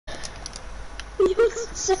You're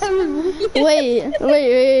so weird.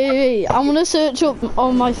 Wait. I'm gonna search up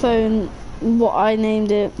on my phone what I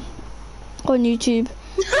named it on YouTube.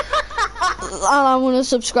 And I'm gonna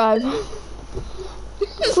subscribe.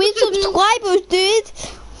 3 subscribers, dude!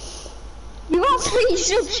 You have 3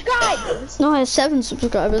 subscribers? No, I have 7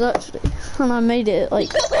 subscribers actually. And I made it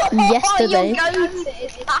like yesterday.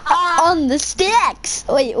 On the sticks!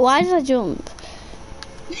 Wait, why did I jump?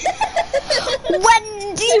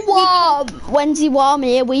 Wendy warm,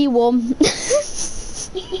 here we won.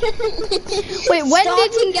 Wait, what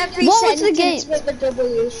was the game?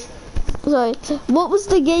 Sorry, what was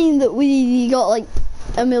the game that we got like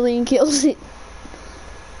 1 million kills in?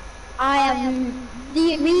 I am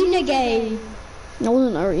the arena game. It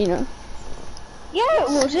wasn't arena. Yeah, it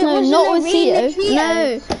was. It No, was not an with arena Theo.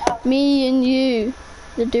 No, me and you,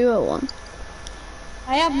 the duo one.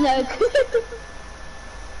 I have no clue.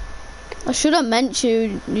 I should have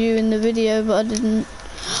mentioned you in the video, but I didn't.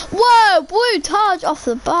 Whoa, blue charge off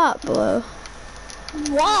the bat, bro.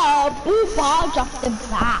 Wow, blue charge off the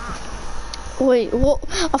bat. Wait, what?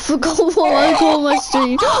 I forgot what I call my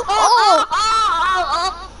stream. Oh!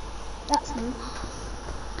 That's me.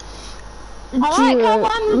 Duo.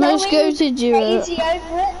 Let's go to duo. Crazy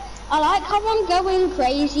over it. I like how I'm going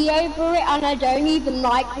crazy over it, and I don't even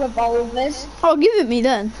like revolvers. Oh, give it me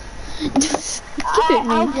then. Give it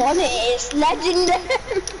me. I want it. It's legendary.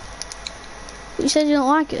 You said you don't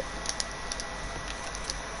like it.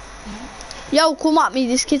 Yo, come at me.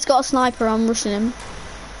 This kid's got a sniper. I'm rushing him.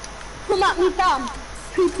 Come at me, fam.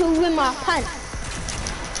 People with my pants.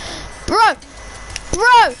 Bro!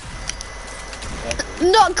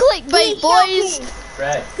 Not clickbait, boys!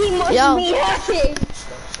 He must Yo. be happy.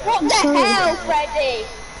 What the hell, Freddy?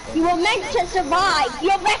 You were meant to survive.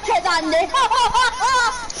 You're better than this.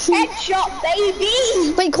 Headshot, baby.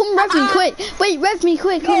 Wait, come rev me quick. Wait, rev me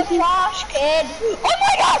quick. You're trash, kid. Oh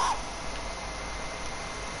my god!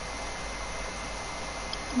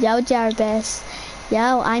 Yo, Jarvis.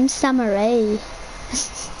 Yo, I'm Samurai.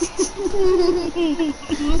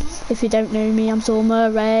 If you don't know me, I'm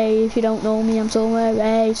Samurai. If you don't know me, I'm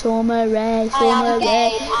Samurai. Samurai. I am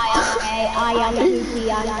gay. I am goofy.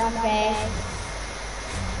 I am gay.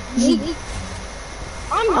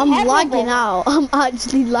 I'm lagging out. I'm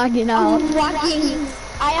actually lagging out.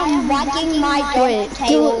 I am wagging my dog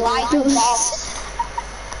tail like a boss.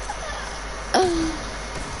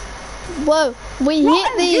 Whoa, we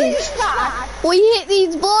hit these. We hit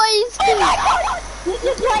these boys.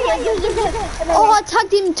 Oh, I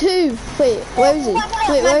tagged him too. Wait, where is he?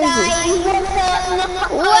 Wait, where is he?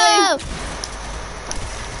 Whoa.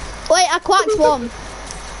 Wait, I cracked one.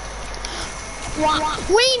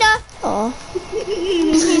 Wiener! Oh.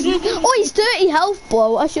 Oh, he's 30 health,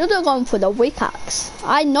 bro. I should have gone for the pickaxe.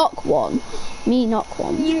 I knock one. Me knock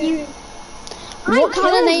one. What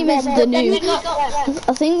kind of name is the new?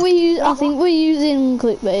 I think we're using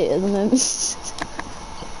clickbait at the moment.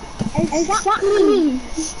 Exactly.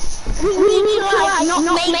 We need to not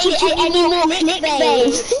make it any more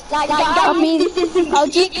clickbait. I mean,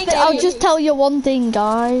 I'll just tell you one thing,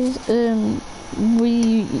 guys.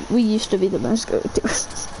 We used to be the most go-to.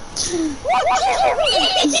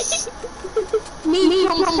 Me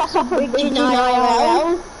from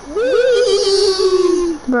IRL.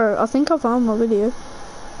 Bro, I think I found my video.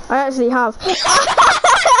 I actually have. I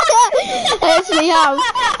actually have.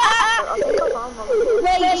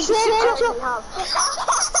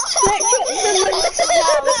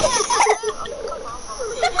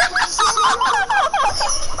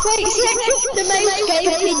 Wait, the most gay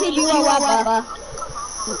video ever.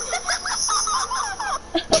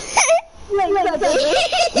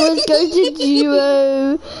 Let's go to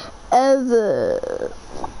duo ever.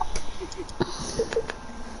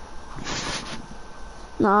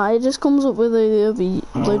 Nah, it just comes up with the other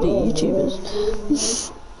bloody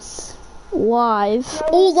YouTubers. Live.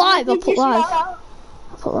 Oh, live! I put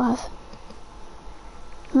live.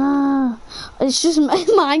 Nah, it's just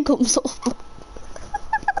mine comes up.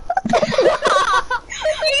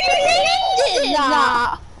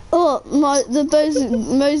 Oh, the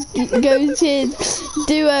most goated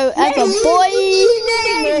duo ever, boy!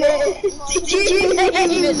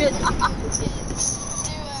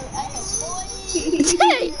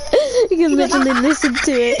 You can literally listen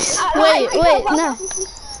to it. Wait, no.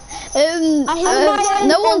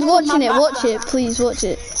 No one's watching it. Watch it, please watch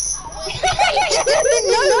it.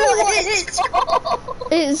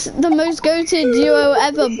 It's the most goated duo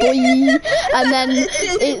ever, boy. And then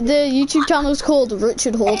the YouTube channel is called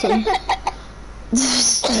Richard Horton.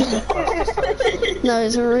 No,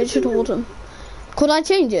 it's Richard Horton. Could I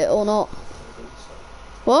change it or not?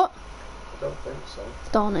 What? I don't think so.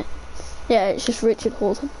 Darn it. Yeah, it's just Richard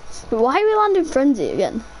Horton. But why are we landing Frenzy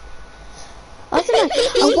again? I don't know.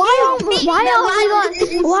 And why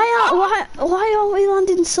aren't we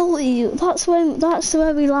landing Salty? That's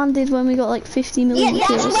where we landed when we got like 50 million Yeah,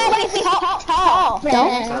 kills. that's where we hopped off.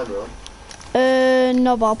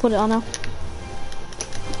 No, but I'll put it on now.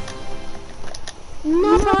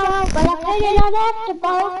 No, but I put it on after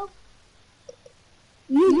both.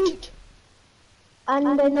 Yeet.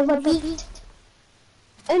 And another beat.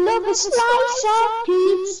 Another slice of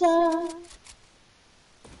pizza.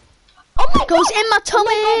 Oh my Goes God. in my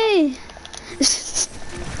tummy!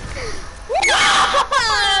 No!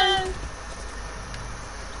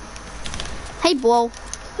 Hey, bro.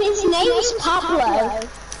 His name's Pablo.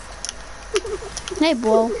 Hey,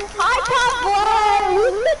 bro. Hi, Pablo!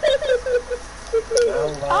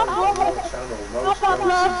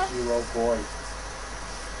 Pablo.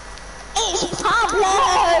 It's Pablo!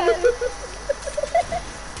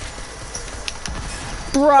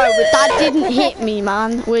 Bro, that didn't hit me,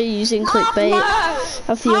 man. We're using clickbait.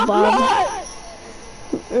 I feel bad.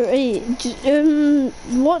 Wait,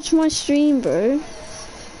 watch my stream, bro.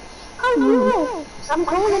 Oh no! I'm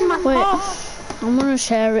calling my Wait, car. I'm gonna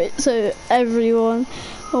share it so everyone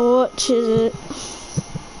watches it.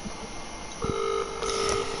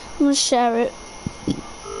 I'm gonna share it.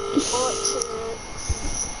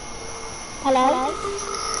 Hello? I'm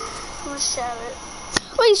gonna share it.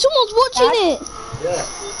 Wait, someone's watching it! Yeah.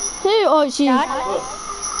 Who? Oh, it's you. Dad?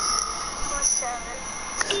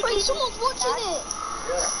 Wait, someone's watching it!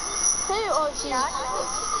 Yeah. Who? Oh, it's you.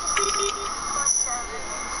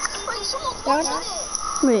 Wait, someone's watching it!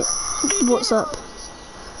 Wait, what's up?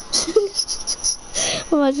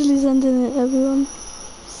 I'm actually sending it, everyone.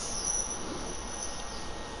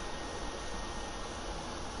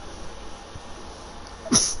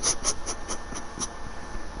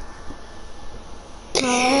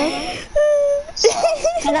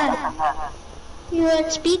 Hello? You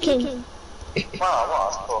weren't speaking. Well, I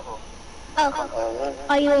was, but... Oh.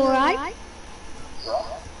 Are you alright?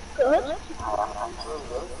 Good.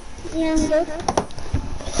 Yeah, I'm good.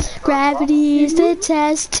 Gravity is the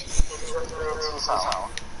test.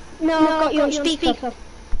 No, I've got you on speaker.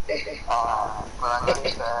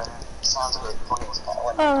 Sounds a bit funny.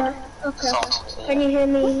 Oh, okay. Can you hear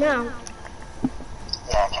me now?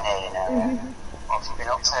 Yeah, I can hear you now. What have you been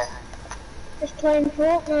up to? Just playing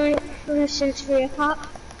Fortnite since 3 o'clock.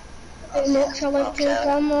 Pretty much I went to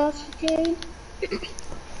Grandma's for tea.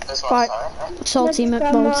 Right, salty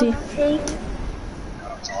McBalty.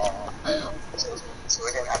 So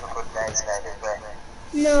we didn't have a good day today, did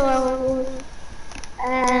we? No, I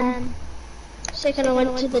was sick and I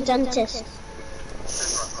went to the dentist.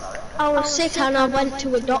 I was sick and I went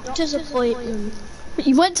to a doctor's appointment.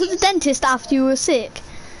 You went to the dentist after you were sick?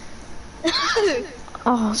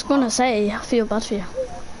 Oh, I was gonna say, I feel bad for you.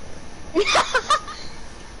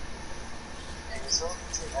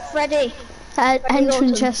 Freddy.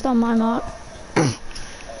 Entrance chest on my mark.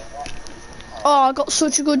 Oh, I got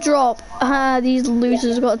such a good drop. These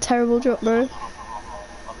losers got a terrible drop, bro.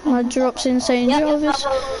 My drop's insane, Jarvis.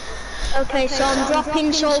 Okay, so I'm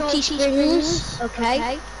dropping Salty Springs.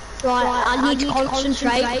 Okay. Right, I need to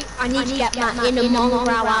concentrate. I need to get my inner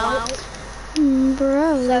mongrel out.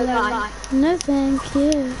 Bro, no thank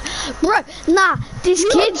you. Bro, nah, this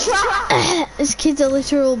kid's a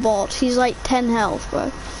literal bot. He's like 10 health,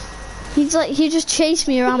 bro. He just chased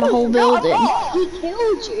me around the whole building. He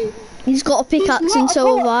killed you. He's got a pickaxe and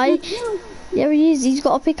so have I. Yeah, he is. He's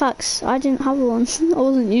got a pickaxe. I didn't have one. I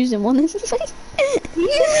wasn't using one. I was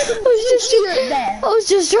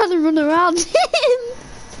just trying to run around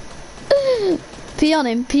him. Pee on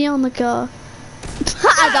him. Pee on the car.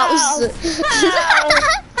 That was.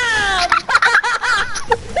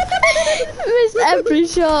 Missed every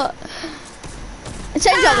shot.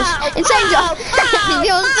 Insane job. Insane job.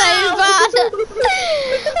 You're so bad.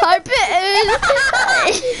 I bit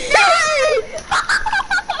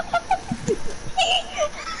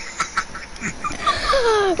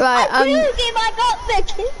Right, I got the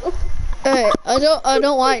kill. Alright, I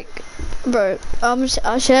don't like, bro.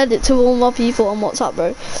 I shared it to all my people on WhatsApp,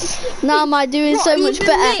 bro. Now am I doing so much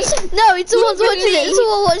better? No, someone's watching it.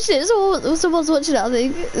 Someone watched it. Someone's watching it. I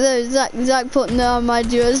think. No, Zach put now am I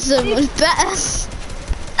doing so much better?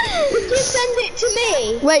 Did you send it to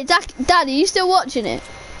me? Wait, Dad, are you still watching it?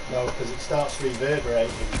 No, because it starts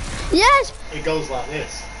reverberating. Yes. It goes like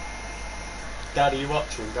this. Daddy, you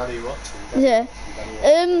watching? Daddy, you watching? Daddy, Yeah.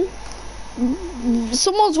 Daddy,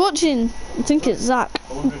 Someone's watching. I think it's Zach.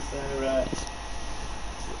 I wonder if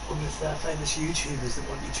they're famous YouTubers that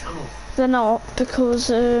want your channel. They're not, because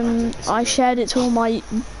I shared it to all my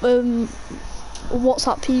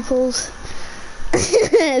WhatsApp peoples.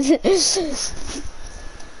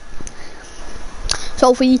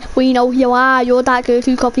 Sophie, we know who you are. You're that girl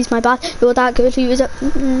who copies my bag. You're that girl who is a.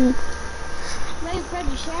 No, Fred,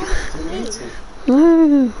 you shared it to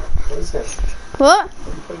me. What is this? What? What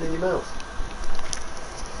are you putting in your mouth?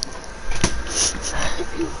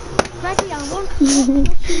 Freddie, I want.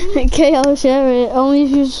 Okay, I'll share it. Only if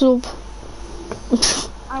you sub.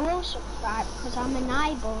 I will subscribe because I'm a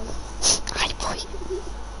nigh boy. Hi, boy.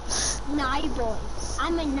 Nigh boy.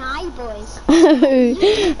 I'm a nigh boy.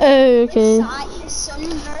 Oh, okay. A sun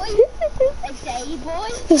boy. A day boy.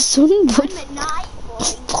 The sun boy. I'm a night boy.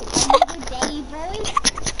 Are you a day boy?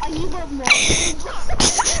 Are you a morning boy?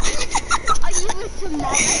 Are you a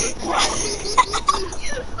tomorrow boy?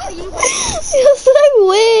 Are you a You're so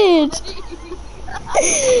weird.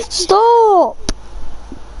 Stop.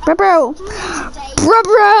 Bro.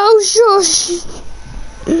 Shush.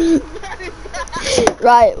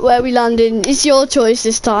 Right, where we landing? It's your choice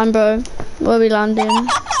this time, bro. Where we landing?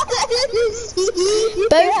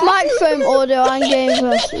 Both microphone audio and game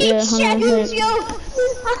first. Yeah, hang on.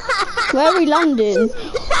 Where are we landing?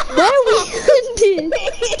 Where are we landing?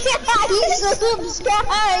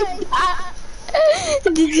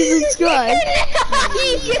 Did you subscribe?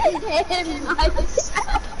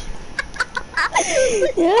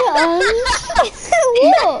 Yeah,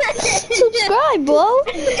 what? Subscribe, bro.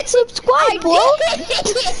 Subscribe, bro.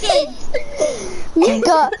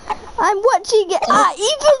 Mika, I'm watching it.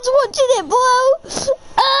 Ethan's watching it, bro.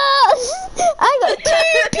 I got 2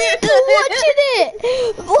 people watching it.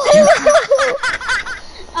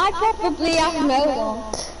 I probably have no one.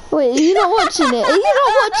 Wait, are you not watching it? Are you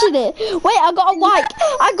not watching it? Wait, I got a like.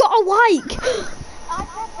 I got a like.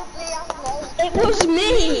 It was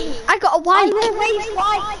me. I got a I like. always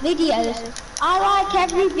like videos. I like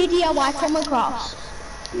every video I come across.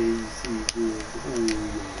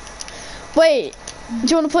 Wait, do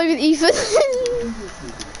you want to play with Ethan?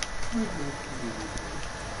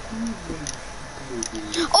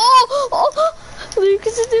 oh,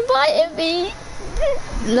 Lucas has invited me.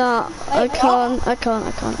 Nah, I can't. I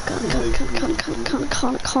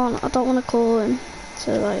don't want to call him.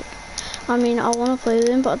 So like, I mean, I want to play with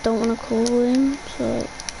him, but I don't want to call him. So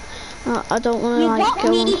like, I don't want to like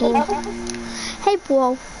go and call. Hey,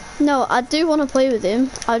 bro. No, I do want to play with him.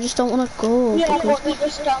 I just don't want to call. Yeah, because, but we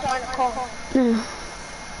just don't want to call. no.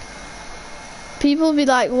 People will be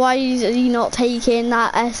like, why is he not taking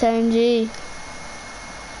that SMG?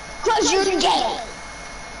 Because you're gay.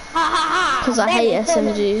 Because I hate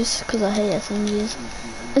SMGs. Because I hate SMGs.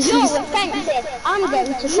 No, offensive. I'm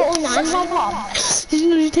going to call 911. Did you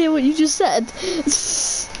not hear what you just said? What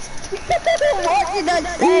did I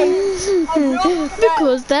say?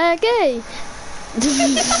 Because they're gay.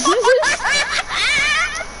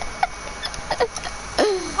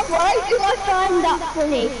 Why do I find that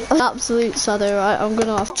funny? Absolute sadder, right? I'm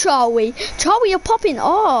gonna ask Charlie. Charlie, you're popping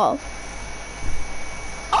off.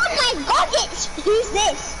 Oh my god, who's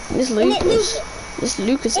this? It's Lucas. It's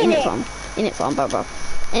Lucas in it from. In it from, bro.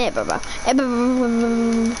 In it, bro.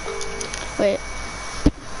 Wait.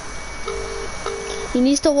 He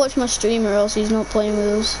needs to watch my stream or else he's not playing with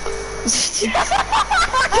us.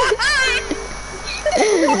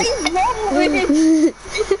 What is wrong with him?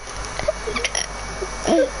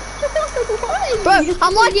 Bro,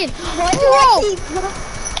 I'm lagging. Bro.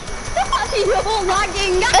 You're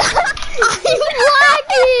lagging. I'm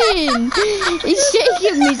lagging. It's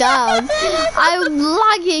shaking me down. I'm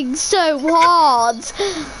lagging so hard.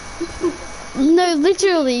 No,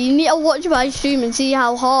 literally, you need to watch my stream and see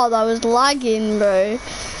how hard I was lagging, bro.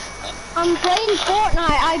 I'm playing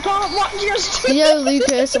Fortnite. I can't watch your stream. Yo,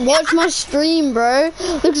 Lucas, watch my stream, bro.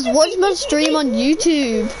 Lucas, watch my stream on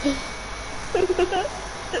YouTube.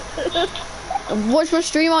 Watch my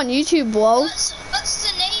stream on YouTube, bro. What's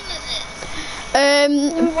the name of it?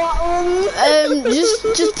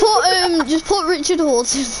 Just put Richard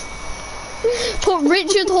Horton. Put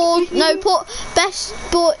Richard Horton. No, put best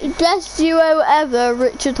duo ever,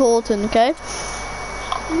 Richard Horton. Okay.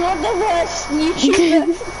 You're the worst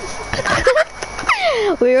YouTuber.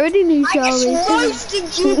 We already knew I Charlie. just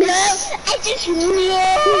roasted you, girl. I just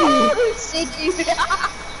roasted you.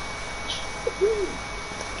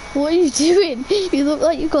 What are you doing? You look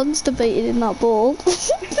like you're constipated in that ball.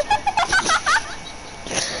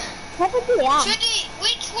 Probably am. Judy,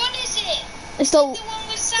 which one is it? It's the The one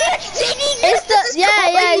with cyclists? it's the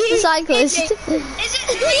it's the cyclist. Is it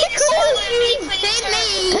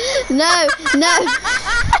the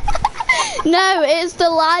No, it's the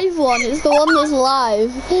live one. It's the one that's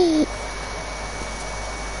live.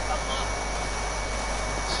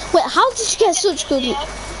 Wait, how did you get such good? I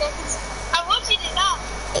wanted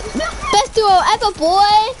duo ever,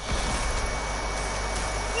 boy.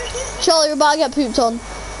 Charlie, you're about to get pooped on.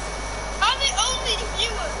 I'm the only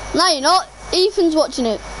viewer. No, you're not. Ethan's watching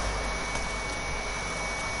it.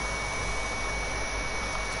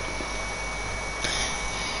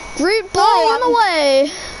 Group blown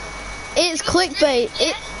away. It's clickbait.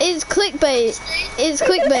 It's clickbait. It's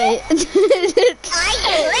clickbait.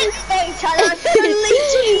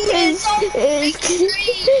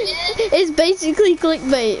 It's basically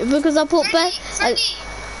clickbait because I put Freddie,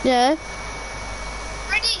 yeah.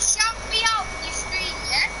 Freddie, shout me out on your screen,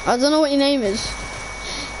 yeah? I don't know what your name is.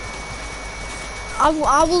 I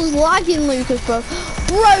was lagging, Lucas, bro.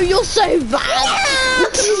 Bro, you're so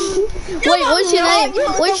bad. Wait, what's your name?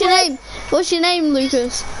 What's your name? What's your name,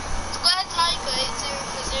 Lucas? Square Tiger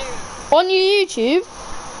 800. On your YouTube?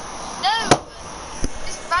 No,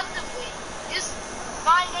 just randomly. Just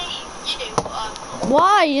my name, you know what?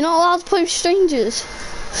 Why? You're not allowed to post strangers.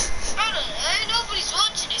 I don't know, nobody's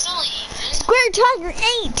watching, it's only Ethan. Square Tiger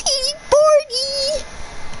 1840.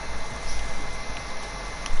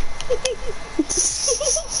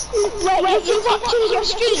 Wait, he's watching your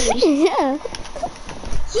stream? Yeah.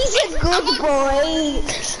 He's a good boy.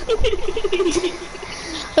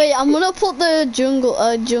 Wait, I'm gonna put the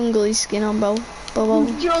jungly skin on, bro.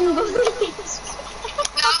 Jungle.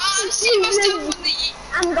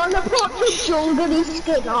 I'm gonna put the jungle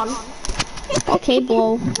skin on. Okay,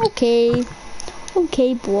 bro. Okay.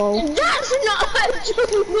 Okay, bro. That's not a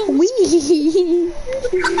jungle. Wee.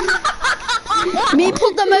 Me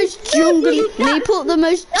put the most jungly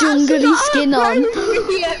skin on.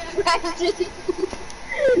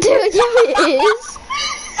 Dude, yeah, it is.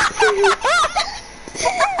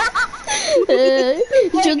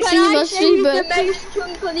 Should see my stream, the but most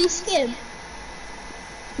jungly skin?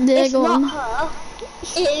 there It's go not on. her.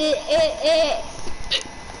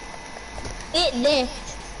 It this.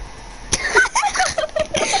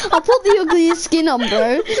 I put the ugliest skin on,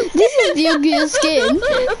 bro. This is the ugliest skin.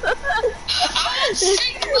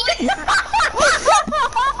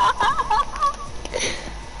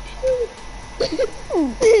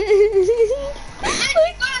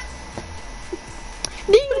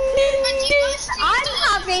 Ding, ding, ding. I'm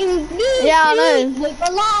having blue Yeah, I know. with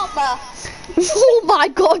the llama. Oh my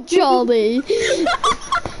god, Charlie.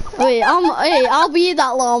 Wait, I'll be that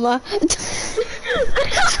llama.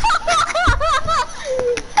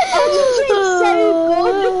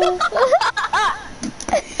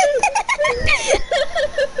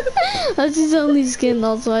 That's his only skin,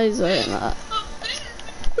 that's why he's wearing that.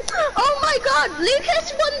 Oh my god,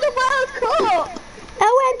 Lucas won the World Cup!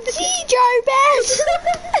 OMG, Joe Best!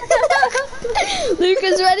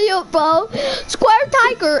 Lucas, ready up, bro. Square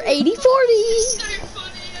Tiger 8040.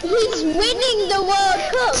 He's winning the World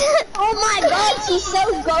Cup! Oh my god, he's so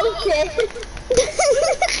goated!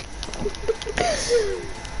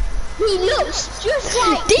 He looks just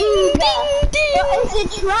like Ding, Buddha, ding, ding. but as a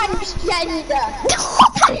transgender. Oh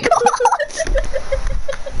my god!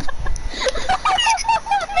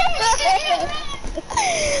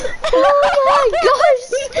 Oh my gosh!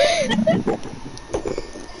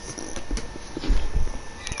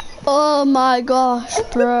 Oh my gosh,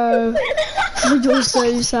 bro. You're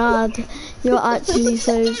so sad. You're actually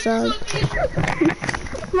so sad.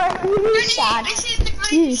 Really sad. This is the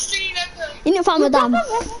greatest stream ever. In your family, madam.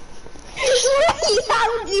 He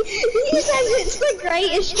says it's the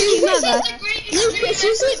greatest stream This ever. is the greatest Lucas,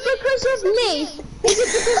 stream is it because of me? Is it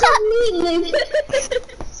because of me,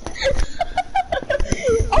 Lucas?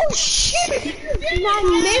 Oh shit! My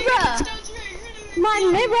mirror! My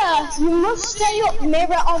mirror! You must stay up,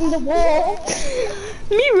 mirror on the wall.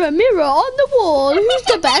 Mirror, mirror on the wall. Who's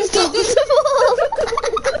the best of the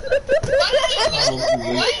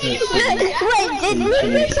Wait, did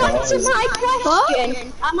Lucas answer my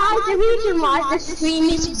question? Am I the reason why the stream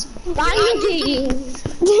is banging?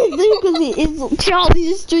 Because it is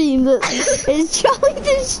Charlie's stream. It's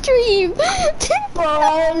Charlie's stream.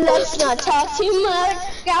 Oh, let's not talk too much.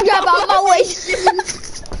 Grab out my waist.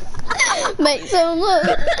 Make some look.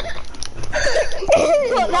 Put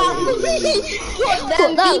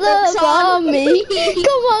that love on me.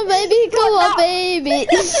 Come on, baby. Come on, baby.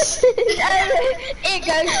 It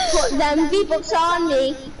goes, put them V-Bucks on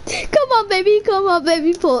me. Come on, baby. Come on,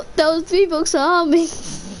 baby. Put those V-Bucks on me.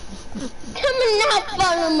 Come on now,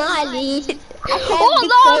 follow my lead. Oh,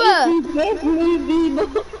 Laura. Give me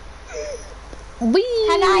V-Bucks. Wee.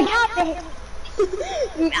 Can I have it?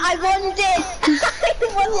 I want it.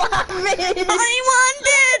 I want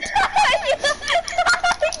it.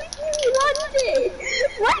 You want it.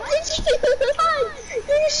 What did you want?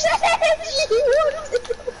 You said you wanted.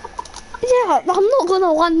 Yeah, I'm not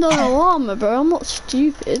gonna land on a llama, bro. I'm not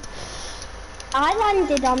stupid. I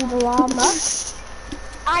landed on the llama.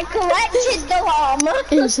 I collected the llama.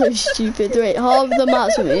 You're so stupid. Wait, half the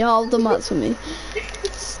mats with me. Half the mats with me.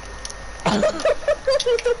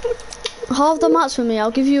 Half the mats with me.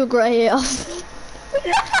 I'll give you a grey hair.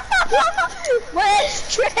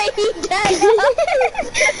 Where's trade? What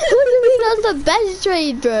do you mean that's the best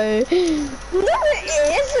trade, bro? No,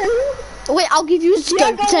 it isn't. Wait, I'll give you a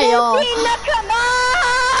scoped AR. Come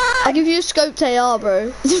on! I'll give you a scoped AR,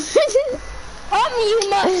 bro. You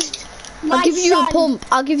must. I'll give you a pump.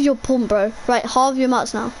 I'll give you a pump, bro. Right, half your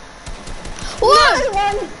mats now. Whoa!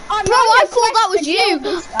 Bro, I thought that was you.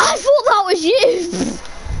 I thought that was you.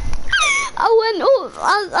 I went up.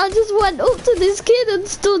 I just went up to this kid and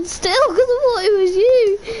stood still because I thought it was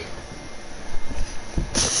you.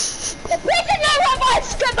 The prisoner of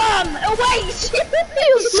Azkaban awaits.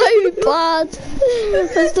 You're so bad.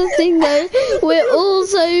 That's the thing though. We're all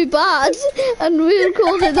so bad, and we're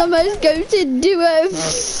called it the most goated duo.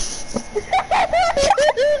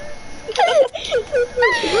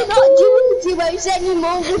 We're not doing duos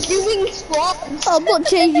anymore. We're doing squads. I'm not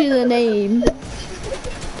changing the name.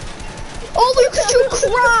 Oh, look at you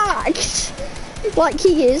cracked! Like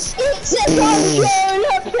he is. It's a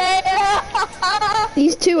controller player.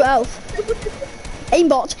 He's 2 health.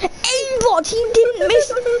 Aimbot. Aimbot! He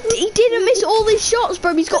didn't miss all his shots,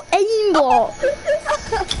 bro. He's got aimbot.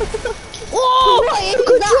 Oh!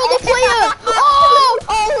 Control the player! Oh!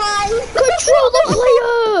 Control the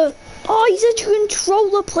player! Oh, he's a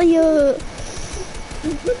controller player.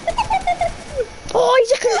 Oh,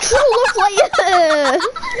 he's a controller player.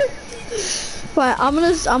 Right,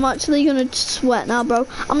 I'm actually gonna sweat now, bro.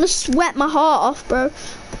 I'm gonna sweat my heart off, bro.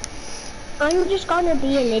 I'm just gonna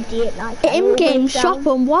be an idiot like In-game shop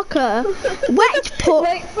and walker. Wait, put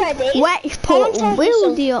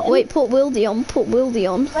Wildy on. Wait, put Wildy on. Put Wildy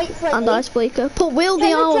on. And icebreaker. Put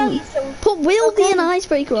Wildy on. Put Wildy and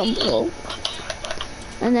icebreaker on, Paul.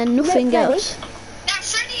 And then nothing else.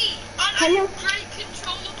 That's Freddy. I'm a great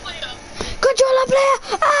controller player. Controller player!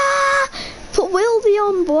 Ah! Put Wildy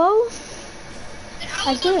on, bro.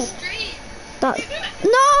 I did. That.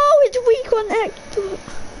 No, it's weak on X.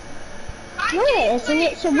 No, it isn't.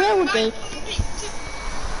 It's a wildy.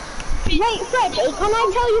 Wait, Freddy, can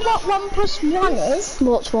I tell you what 1 + 1 is?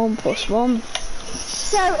 What's 1 + 1?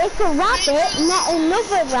 So if a rabbit met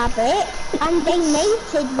another rabbit and they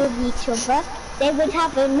mated with each other, they would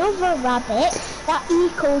have another rabbit that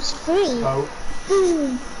equals 3. Oh.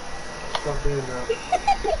 Stop doing that.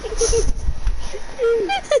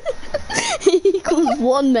 Equals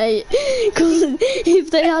 1, mate. Because if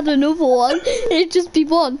they had another one, it'd just be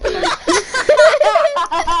 1. Bro,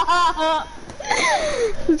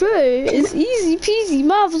 it's easy peasy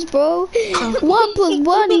maths, bro. 1 +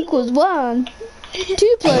 1 = 1.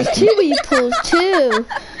 2 + 2 = 2.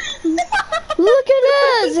 Look at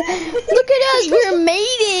us! Look at us! We're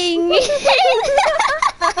mating!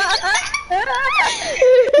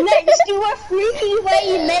 Next to a three-way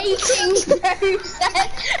mating process.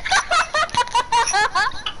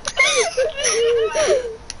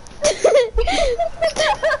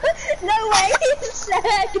 No way, it's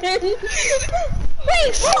certain.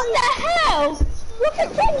 Wait, what the hell? Look at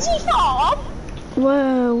Frenzy Farm.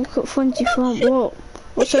 Whoa, look at Frenzy Farm. What?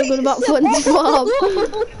 What's so good about Frenzy Farm?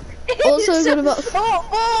 What's so good about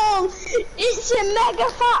football? It's a mega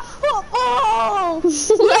fat football.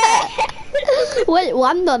 Yeah. Wait,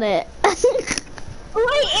 land on it. Wait,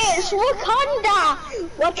 it's Wakanda.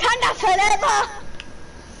 Wakanda forever.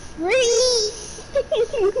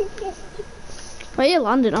 Where you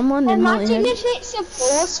landing? I'm landing. Imagine if it's a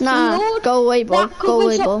force Nah, field. go away, bro. Go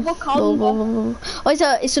away, bro. Wakanda. Oh,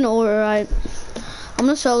 it's an aura, right? I'm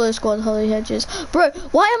gonna solo squad Holly Hedges. Bro,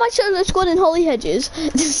 why am I solo squading Holly Hedges?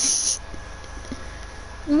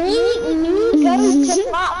 Me go to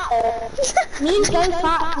Flatball. Me go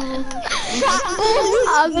Flatball.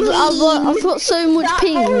 I've got so much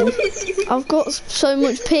ping. I've got so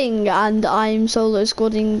much ping, and I'm solo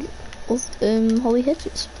squading Holly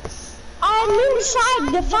Hedges. I'm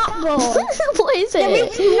inside the Flatball. What is There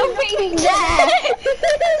it? is nothing there.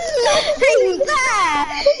 There's nothing there.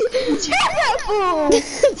 Terrible.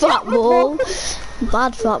 Fat ball.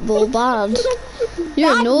 Bad fat ball, bad.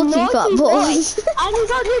 You're a naughty fat ball. I'm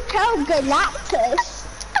gonna tell Galactus.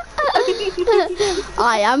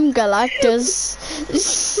 I am Galactus.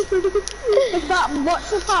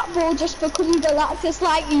 What's a fat ball just become Galactus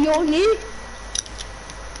like Yoni?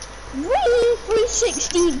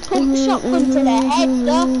 360 pump shotgun to the head,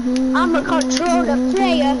 though. I'm a controller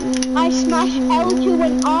player. I smash L2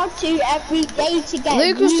 and R2 every day to get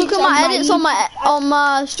Lucas, look at my edits on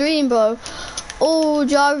my stream, bro. Oh,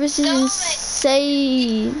 Jarvis is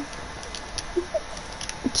insane.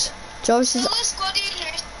 Jarvis is. Solo squadding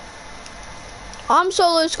here. I'm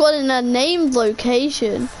solo squadding a named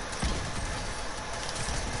location.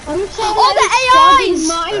 I'm solo Oh, the AIs!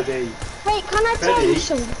 Ready. Wait, can I tell you Ready?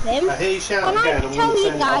 something? I hear you shout Can again. I I'm tell gonna you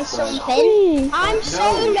turn it guys off now. something? I'm No,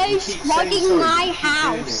 solo you keep saying squadding sorry, my you keep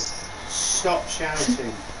doing house. it. Stop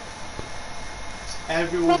shouting.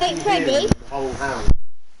 Everyone Wait, can hear Freddie? you in the whole house.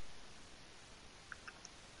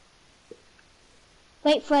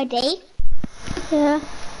 Wait, Freddie. Yeah.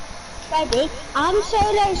 Freddie, I'm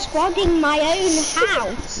solo squadding my own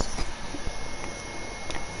house.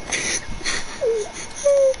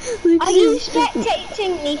 Are you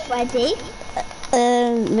spectating me, Freddie?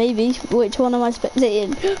 Maybe. Which one am I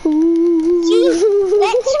spectating? Let's go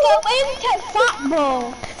into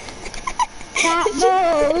football.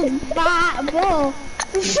 Football, football,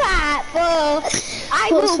 football. I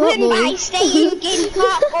What's will win football? by staying in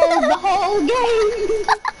football the whole game.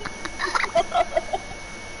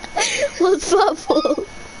 What's football?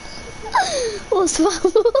 What's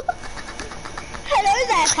football? Hello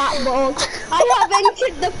there, football. I have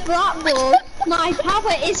entered the football. My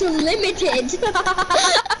power is unlimited.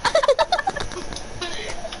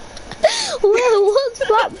 Well, what's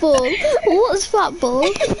football? What's football?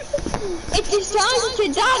 It is time to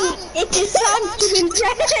dance. It is time to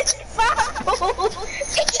impress football.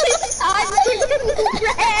 It is time to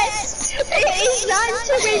impress. It is time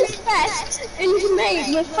to impress and make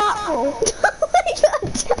with football.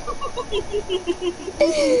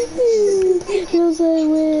 You're so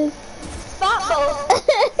weird. Football.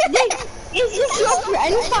 Is this your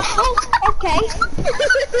friend, football? Okay.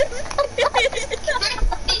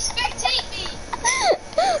 Please spectate me.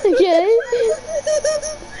 Okay.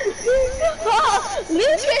 Oh,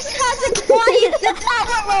 Lucas has acquired the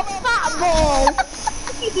power of football.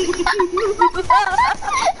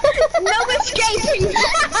 No escaping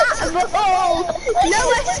football. No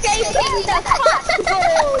escaping the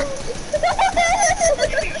football.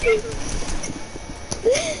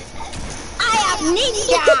 I am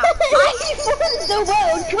ninja. I won the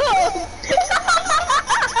World Cup.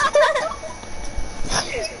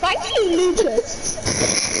 Thank you, Lucas.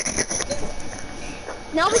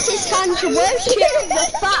 Now it is time to worship the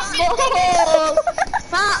fat ball.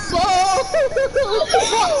 Fat ball.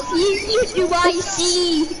 What future do I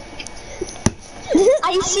see?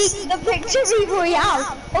 I see the victory royale.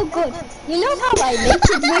 Oh good. You know how I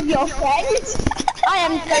mated with your friends? I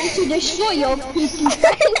am going to destroy your poopy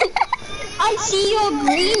friend. I see your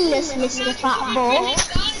greenness, Mr. Fat Ball.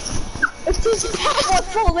 It is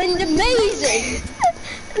powerful and amazing.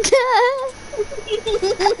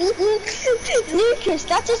 Lucas,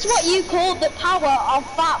 that is what you call the power of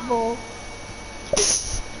Fat Ball.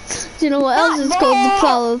 Do you know what else is called the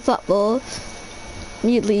power of football?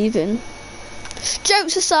 Me leaving.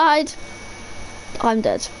 Jokes aside, I'm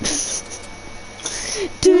dead.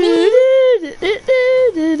 Did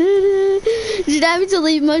I have to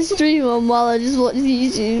leave my stream on while I just watch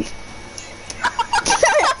YouTube?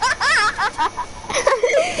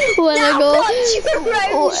 When I go. Watch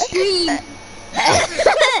your own stream.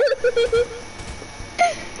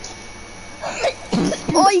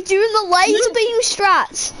 Oh, you're doing the laser beam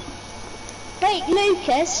strats. Wait,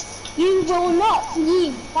 Lucas, you will not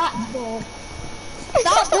leave Fat Ball.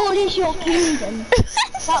 Fat Ball is your kingdom.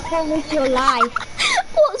 Fat Ball is your life.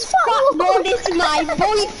 What's Fat Fat Ball is my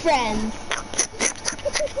boyfriend.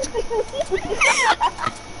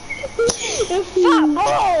 Fat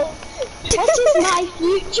Ball, what is my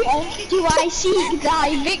future? Do I seek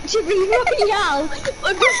thy victory royale,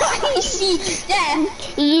 or do I seek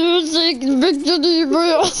death? You seek victory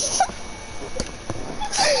royale.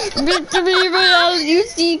 Victory royale, you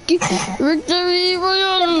seek victory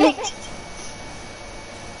royale.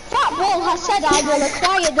 Fat Ball has said I will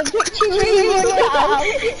acquire the victory royale.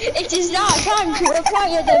 It is now time to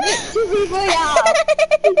acquire the victory royale.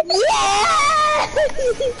 Yeah!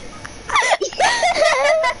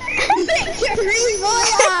 Victory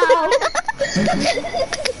royale!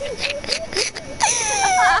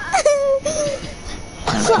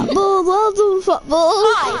 Football, well done, football.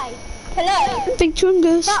 Hi. Hello. Big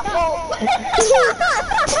chungus. Fat Ball.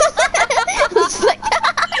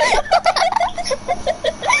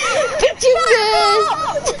 Big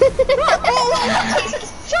chungus.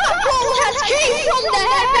 Fat Ball has came from the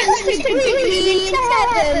heavens to greet me in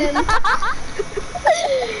heaven.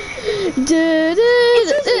 This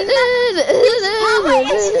power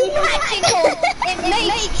is magical. It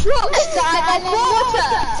makes trucks dive on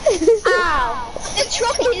water. Ow. The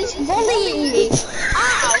truck is bullying me.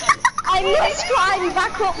 Ow. I must climb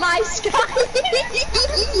back up my sky.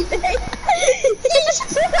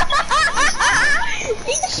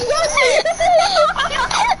 He's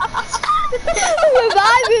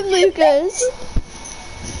him, Lucas.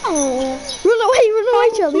 Run away,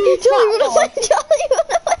 Charlie. Charlie, run away, Charlie, run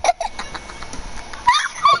away.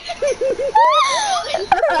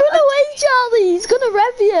 Run away, Charlie. He's gonna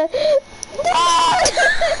rev you.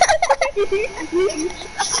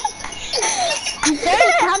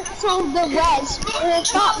 Don't cancel the res, or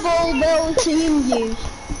Fat Ball will team you.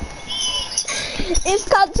 If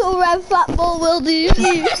cancel rev, Fat Ball will do you.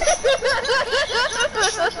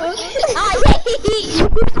 I hate you.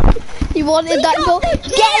 You wanted that goal? Get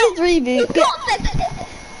his reboot.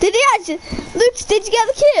 Did he actually? Lucas, did you get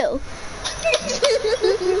the kill?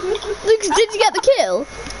 Lucas, did you get the kill?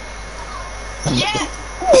 Yeah.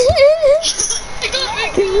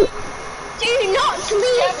 Do not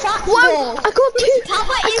leave Fat Whoa! Ball. I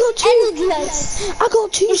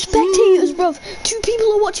got two spectators, bruv. 2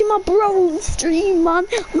 people are watching my bro stream, man.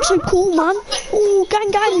 I'm so cool, man. Oh,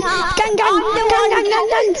 gang. Why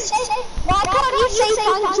can't you say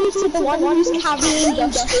thank you to the one who's carrying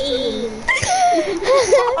your stream?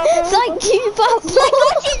 Thank you, Fat Ball.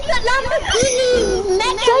 It's the Lamborghini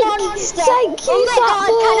Mega Monster. Thank you, oh my Fat god,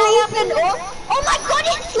 Ball. can I have an oh my god,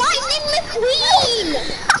 it's Lightning McQueen!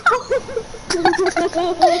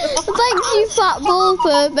 Thank you, Fat Ball,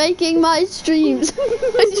 for making my streams. Fat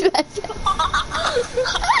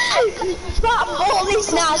Ball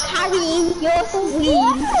is now carrying your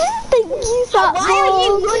stream. Thank you, Fat Ball. Why are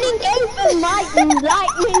you running over Lightning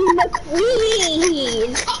McQueen?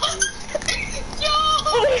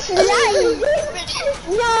 No!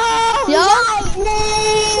 Yo.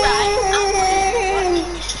 Lightning!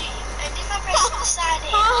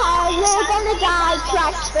 Haha, you're gonna die,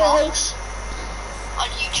 Crash Boy. On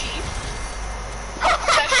YouTube.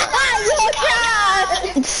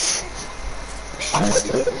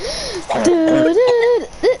 You're dead!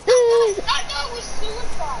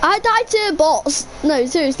 I died to bots. No,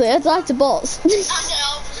 seriously, I died to bots. I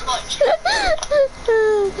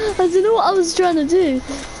don't know what I was trying to do.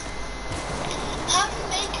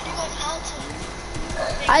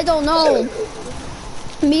 I don't know.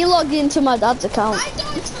 Me logged into my dad's account.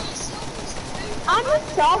 I'm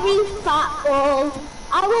sorry, Fat Ball.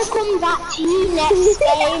 I will come back to you next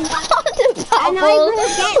game. And I will get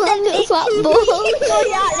the Fat victory Ball. for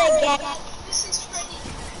that again.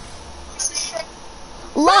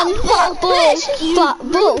 Land, Fat Ball. Fat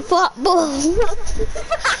Ball, Fat Ball.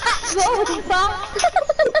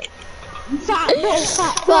 Fat Ball,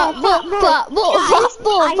 Fat Fat Ball, Fat Ball, Fat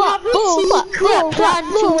Ball, Fat Ball, Fat Ball, Fat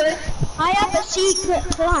Ball. I have a secret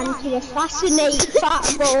plan to assassinate Fat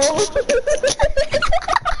Ball.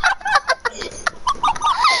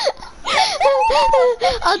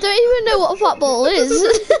 I don't even know what Fat Ball is.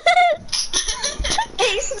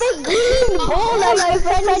 It's the green ball over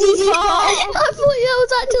Freddy's I heart. thought it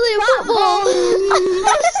was actually a football.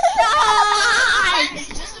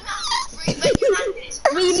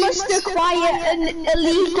 We must acquire an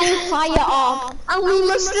illegal firearm, and we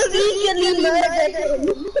must illegally murder him.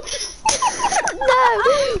 No,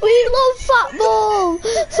 we love Fat Ball.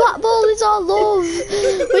 Fat Ball is our love.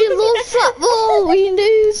 We love Fat Ball. We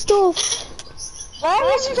do stuff.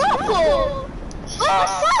 Where is Fat Ball?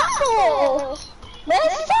 Where's Fat Ball?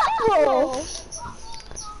 Where's Fat Ball?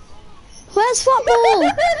 Where's Fat Ball?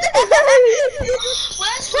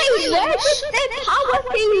 Wait, where did the power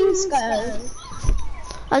things go?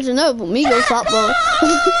 I don't know, but me go Fat Ball.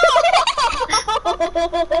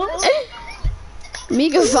 Me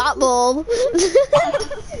go Fat Ball. Wait,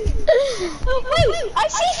 I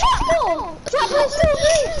see Fat Ball. Fat Ball's still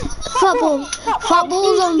here. Fat Ball. Fat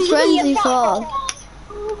Ball's on Frenzy Farm.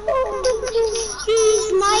 He's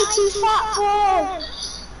mighty Fat Ball.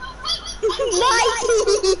 Mighty.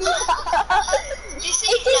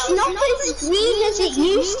 It is not as green as it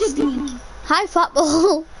used to be. Hi, Fat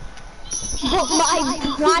Ball. But my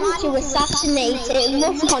plan to assassinate it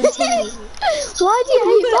must continue. Why do you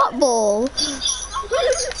hate Fat Ball?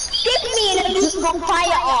 Give me an illegal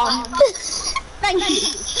firearm. Thank you.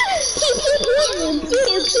 Pew, pew, pew,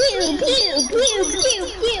 pew, pew, pew, pew,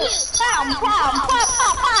 pew. Pow, pow, pow,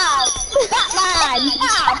 pow, pow. Batman,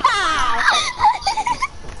 pow, pow.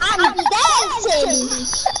 I'm dancing.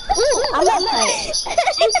 Ooh, I'm okay.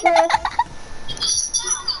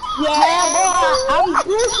 Yeah, boy, I'm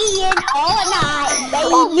boogieing all night,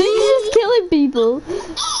 baby. Oh, he's just killing people.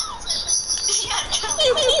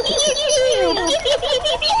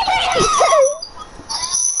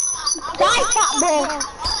 Die, Fat Ball.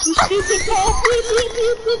 You stupid ball.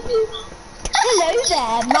 Hello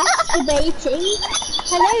there, masturbating.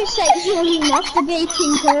 Hello, sexually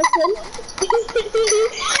masturbating person.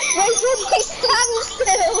 Wait till they stand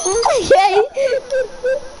still. Okay.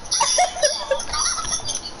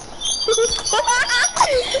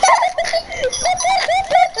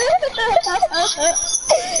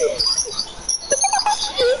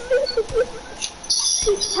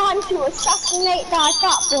 to assassinate thy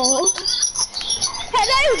fat ball.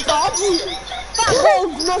 Hello, God. Fat ball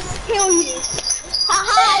must kill you.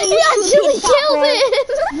 Haha, He actually killed him!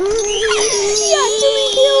 He actually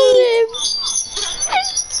killed him!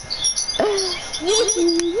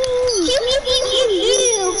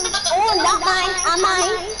 Oh, that mine,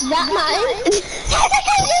 that mine.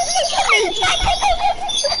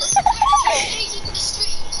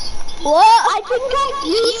 What? I think I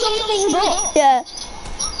knew something good. Yeah.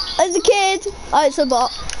 As a kid, it's a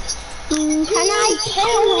bot. Can I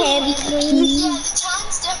kill him, please?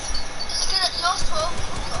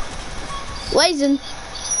 Blazing.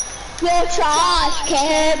 You're trash,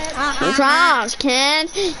 kid. You're trash, kid.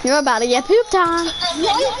 You're about to get poop time.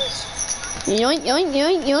 Yoink, yoink,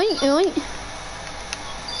 yoink, yoink, yoink.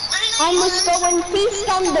 I must go and feast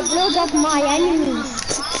on the blood of my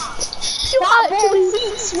enemies. That boy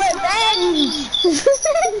seeks revenge.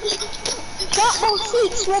 That boy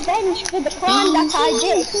seeks revenge for the crime that I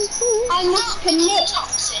did. I must commit.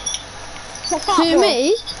 To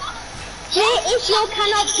me? Here is your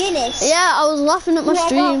can of Guinness. Yeah, I was laughing at my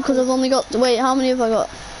stream because I've only got. Wait, how many have I got?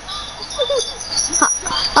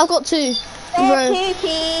 I've got 2. Bro.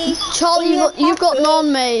 Charlie, you've got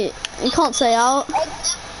none, mate. You can't say out.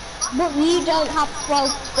 But you don't have 12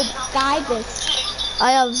 subscribers.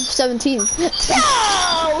 I have 17. No!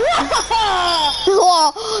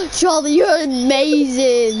 Oh, Charlie, you're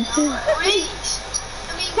amazing.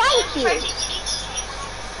 Thank you.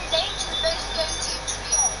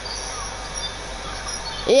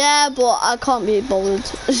 Yeah, but I can't be bothered.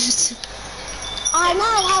 I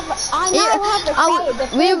now have a fire. The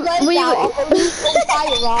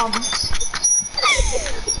firearm.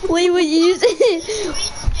 We were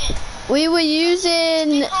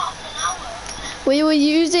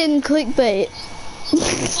using clickbait.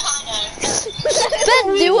 Ben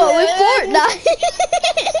do it with Fortnite.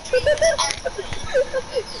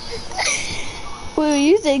 We were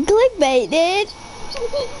using clickbait, dude.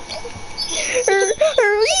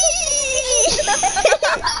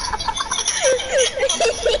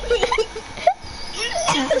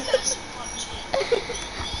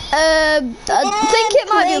 I think it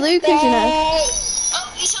might be Lucas, you know. Oh,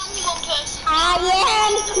 it's only one person. I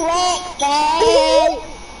am clickbait.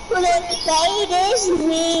 Clickbait is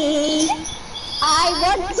me. I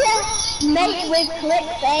want to make with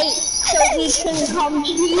clickbait so we can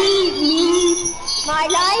complete me. My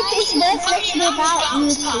life is worthless without you,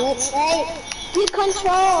 clickbait. You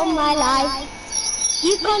control my life.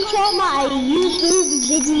 You control my YouTube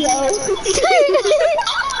video.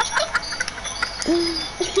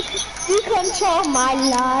 You control my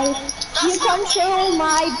life. You control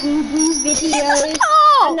my boo-boo videos.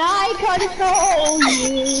 And I control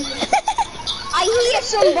you. I hear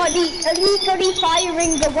somebody illegally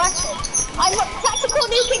firing the weapon. I'm tactical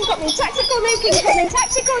nuking coming, tactical nuking coming,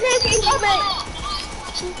 tactical nuking coming.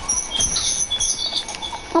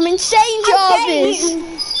 I'm in St. Jarvis.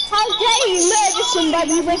 How dare you murder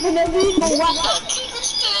somebody with an illegal weapon?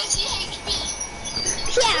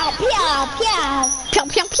 Pew, pew, pew. Pew,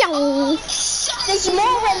 pew, pew. There's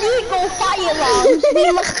more illegal firearms.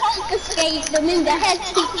 We must confiscate them in the head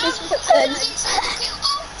teacher's cupboard.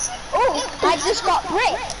 Oh, I just got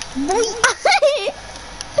bricked.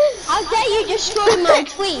 How dare you destroy my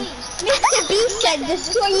tree? Mr. B said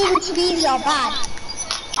destroying trees are bad.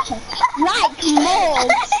 Like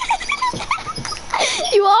moles.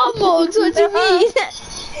 You are Morgs, what do you mean?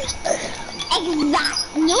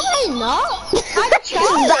 Exactly. No, I'm not. I'm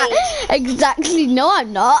Charlie. Exactly, no,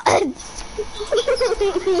 I'm not. I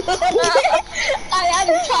am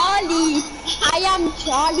Charlie. I am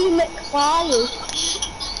Charlie McFarley.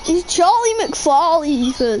 He's Charlie McFarley,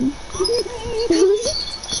 Ethan.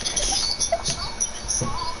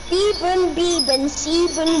 Bieben,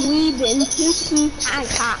 sieben, weeben, tutu,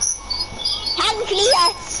 tanka.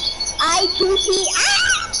 Tanklias, I tuti,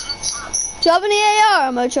 ah! Do you have any AR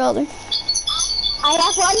ammo, Charlie? I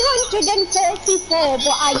have 134,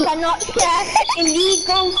 but I cannot share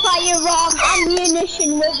illegal firearm ammunition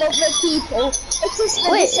with other people. It is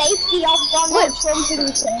for the safety of Donald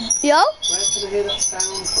Trumpington. Yo? Where can I hear that sound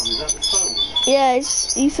from? Is that the phone? Yeah,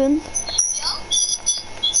 it's Ethan.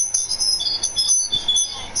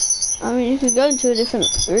 I mean, you could go into a different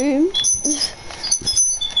room.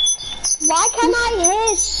 Why can I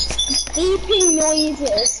hear beeping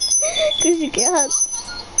noises? Because you can't.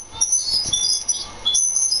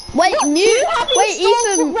 Wait, mute. Wait,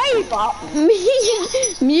 Ethan.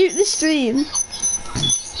 Mute the stream.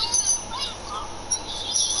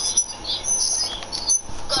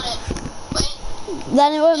 Got it. Wait.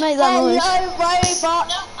 Then it won't make that noise. Hello, robot.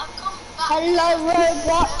 Hello,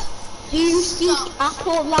 robot. Do you speak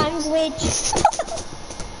Apple language?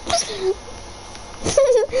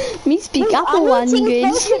 Me speak Ooh, Apple I'm eating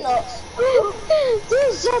language. coconuts.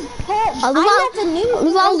 These are pears. I never knew love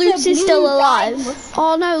there how was a Luke's is blue still dye alive. mushroom.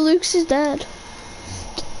 Oh no, Luke's is dead.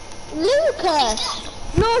 Lucas!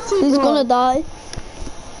 Naughty He's boy. gonna die.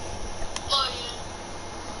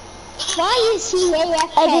 Why is he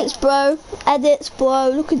AFK? Edits, bro. Edits, bro.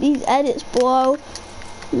 Look at these edits, bro.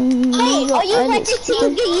 Hey, are you editing the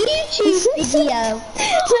YouTube video?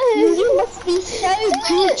 You must be so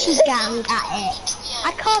Gucci gang at it.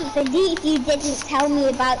 I can't believe you didn't tell me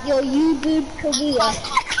about your YouTube career.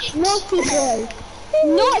 Naughty boy.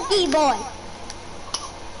 Naughty boy.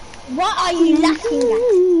 What are you laughing at?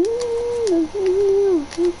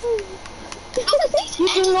 You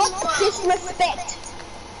do not disrespect.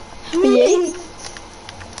 Yeah.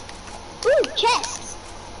 Ooh, chest.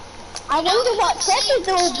 I wonder what treasures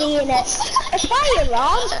there will be in it. A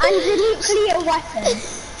firearm and a nuclear weapon.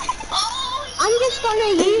 I'm just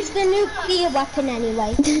gonna use the nuclear weapon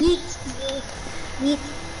anyway. Yeet, yeet, yeet.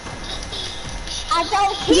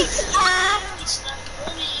 Adult Hitler!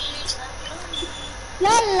 La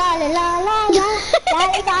la la la la la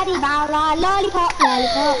la la lollipop,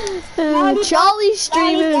 lollipop. Charlie's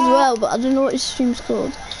streaming as well, but I don't know what his stream's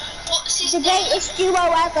called. The greatest duo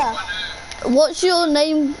ever. What's your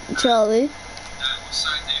name, Charlie?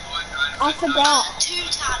 I forgot.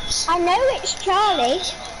 I know it's Charlie.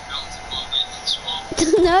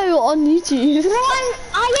 No, on YouTube. No,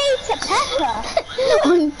 I ate a pepper.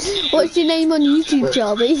 What's your name on YouTube,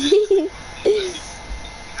 Charlie?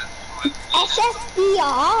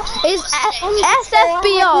 SFBR. It's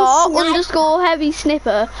SFBR underscore heavy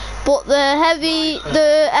snipper, but the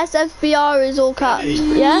SFBR is all caps.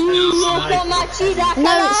 Yeah?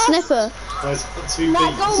 No, it's snipper. There's two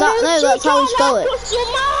B's. No, that's how you spell it. Got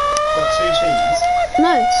two B's.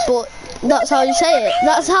 No, but that's how you say it.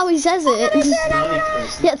 That's how he says it.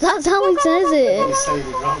 Yeah, that's how he says it. You say it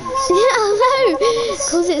wrong. Yeah, I know.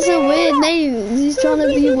 Because it's a weird name. He's trying to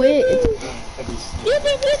be weird.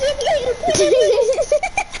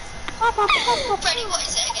 Freddie, what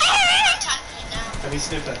is it again? Heavy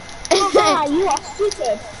snipper. Ah, you are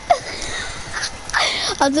stupid.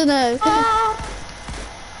 I don't know.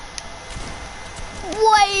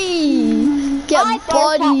 Way! Get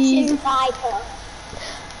body.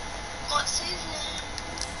 What's his name?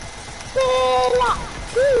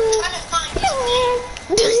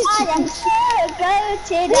 I am so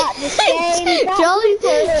goated at this game.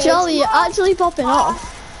 Jolly, you're actually popping off.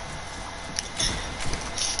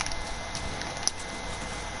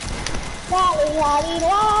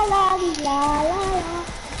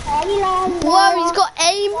 Whoa, he's got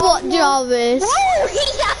aimbot, Jarvis. Whoa, he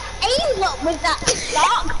got aimbot with that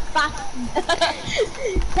sock bastard.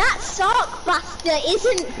 That sock bastard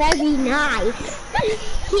isn't very nice.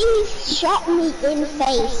 He shot me in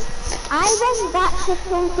face. I went back to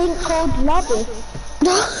something called lobby.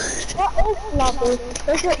 What is lobby?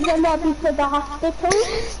 Is it the lobby for the hospital?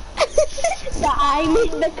 That I'm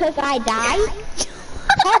in because I died?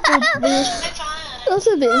 Probably. That's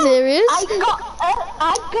a bit serious. I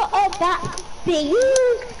got a back thing.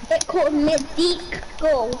 It's called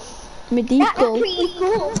medical. That's Medical. pretty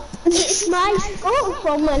cool. It's my skull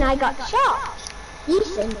from when I got shot.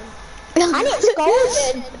 Ethan. And it's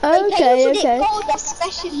golden. They painted it gold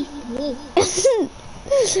especially for me.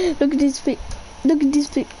 Look at this pic. Look at this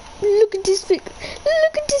pic. Look at this pic.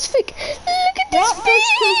 Look at this pic. Look at this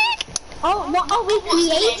pic. Oh, what are we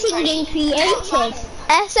creating in creative?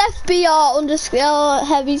 SFBR underscore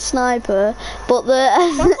heavy sniper, but the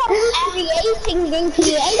What are we creating in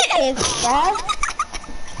creative, bro?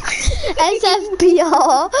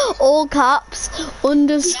 SFBR all caps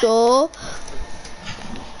underscore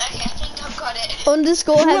Okay, I think I've got it.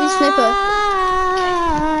 underscore heavy snipper.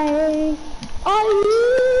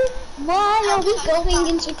 Why are we going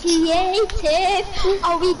into creative?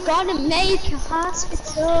 Are we gonna make a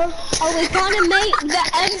hospital? Are we gonna make the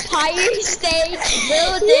Empire State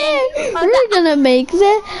Building? Yeah, we're gonna make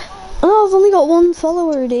the. Oh, I've only got one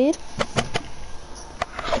follower, dude.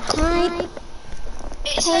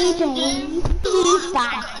 He's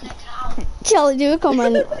back. Charlie, do a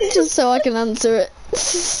comment just so I can answer it.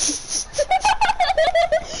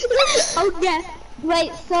 Oh yeah.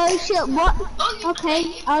 Wait, so what?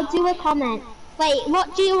 Okay, I'll do a comment. Wait,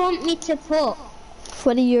 what do you want me to put?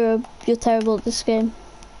 Freddie, you're terrible at this game.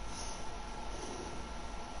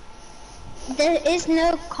 There is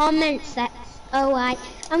no comment section. Oh,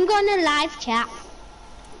 I'm gonna live chat.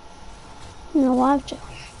 No, live chat.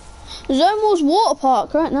 Zomo's water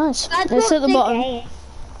park, right? Nice. It's at the bottom.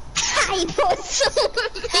 I put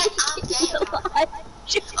something.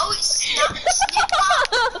 Oh, it's snip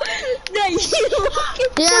back. No, you look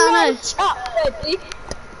in Yeah, the I know. live chat, Freddy.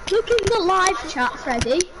 Look in the live chat,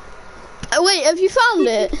 Freddy. Wait, have you found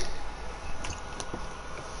it?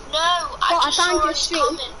 No, I just found saw your his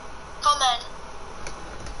stream. comment.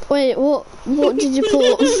 Wait, what did you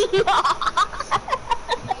put?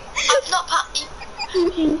 I've not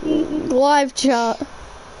Live chat.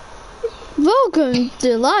 Welcome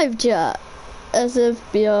to live chat.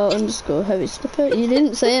 SFBR underscore heavy slipper. You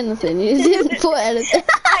didn't say anything. You didn't put anything.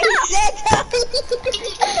 I said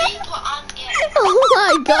Oh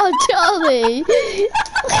my god, Charlie.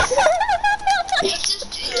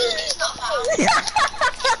 It's not found.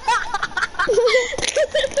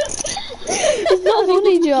 It's not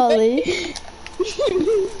funny, Charlie.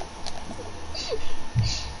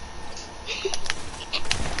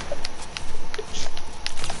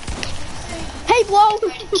 Hey, blow!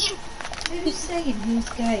 Who's saying he's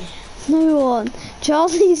gay? No one.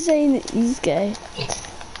 Charlie's saying that he's gay.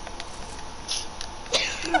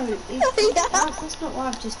 No, that's not what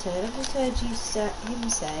I've just heard. I've just heard him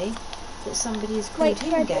say that somebody has called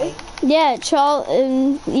him gay. Yeah,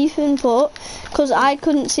 Ethan put, because I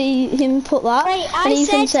couldn't see him put that. Wait, and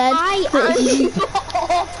Ethan said that he,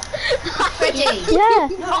 Freddie! yeah,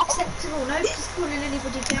 Not acceptable. Nobody's calling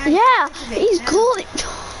anybody gay. yeah, Get rid of it he's now. calling.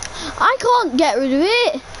 I can't get rid of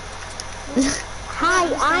it. Hi,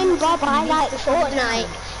 I'm Bob. I like Fortnite.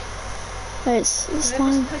 It's Whoever's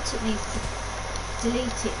fine. put it needs to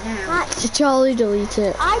delete it now. Charlie, delete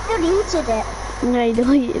it. I deleted it No, he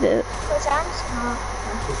deleted it. because I'm smart.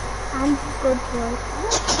 I'm a good boy.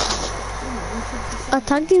 I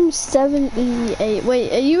tagged him 78.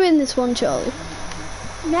 Wait, are you in this one, Charlie?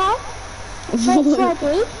 No? Wait,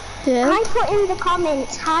 Freddy. Yeah. I put in the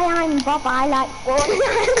comments, hi, I'm Bob, I like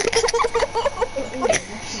Fortnite.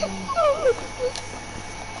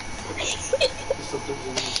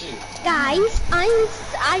 Guys,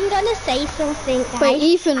 I'm gonna say something, guys. Wait,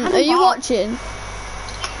 Ethan, I'm are you Bob. watching?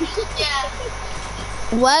 Yeah,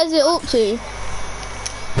 Where's it up to?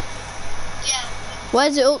 yeah.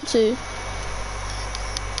 Where's it up to? You're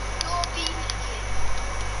being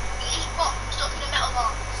He's boxed up in a metal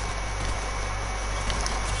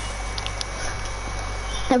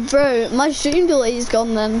box. Bro, my stream delay's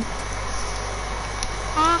gone then.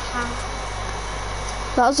 Haha.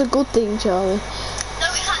 That's a good thing, Charlie. No, it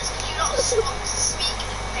has, because you're not supposed to speak at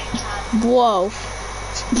the same time. Whoa.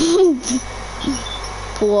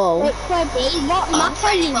 Whoa. Wait, Freddy, what map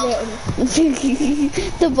are you in?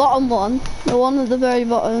 The bottom one. The one at the very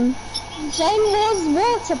bottom. Zone Wars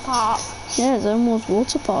Water Park. Yeah, Zone Wars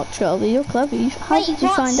Water Park, Charlie. You're clever. How Wait, did you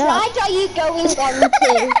what find out? slide are you going on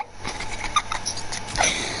to?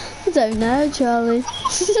 I don't know, Charlie.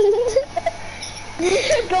 You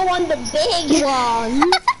should go on the big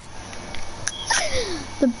one.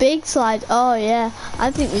 The big slide. Oh, yeah.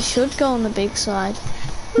 I think we should go on the big slide.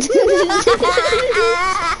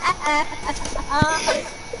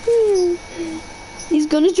 He's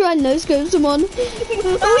gonna try and no-scope someone.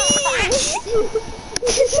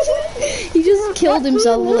 He just killed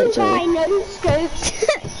himself, literally. No scopes.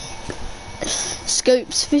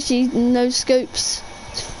 Scopes, fishy, no scopes.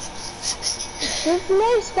 Does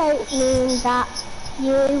no scope mean that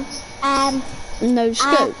you No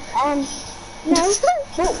scope. no?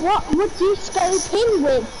 But what would you scope in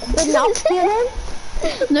with? Binoculars?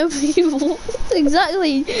 No, you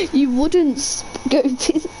exactly. You wouldn't scope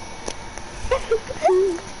it.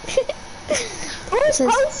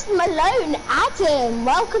 Post Malone Adam,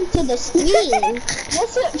 welcome to the stream. You're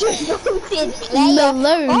such a voted player.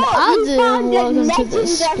 Malone you Adam, found a welcome to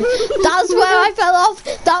this. legendary- That's where I fell off.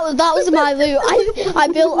 That was my loot.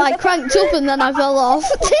 I cranked up and then I fell off.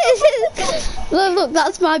 Look,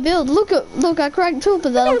 that's my build. Look, I cranked up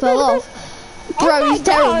and then I fell off. Bro, Oh my he's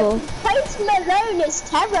terrible. God, Post Malone is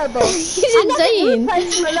terrible. He's I never insane. knew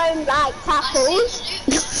Post Malone liked apples.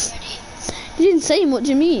 He's insane. What do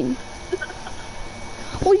you mean?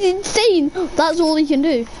 Oh, he's insane. That's all he can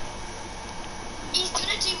do. He's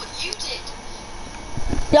gonna do what you did.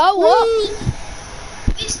 Yeah, what?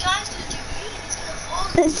 This guy's gonna do what you did. He's gonna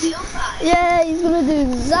fall and feel bad. Yeah, he's gonna do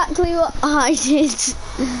exactly what I did.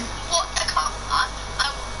 But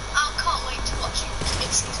I can't wait to watch you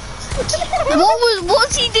mix these.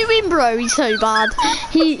 What's he doing, bro? He's so bad.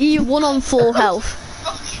 He won on full health.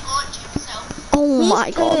 Rocket launch himself. Oh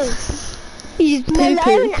my god. He's poo Malone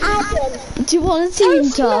poo. Adam. Do you want a team,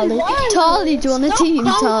 Post Charlie? Malone. Charlie, do you want a Stop team,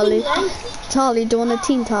 calling Charlie? them. Charlie, do you want a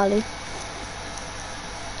team, Charlie?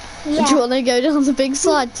 Yeah. Do you want to go down the big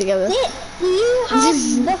slide together? Do you have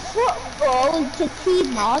the football to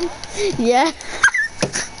team on? Yeah.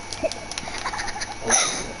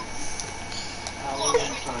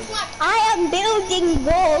 I am building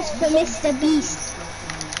walls for Mr. Beast.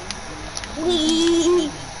 Wee.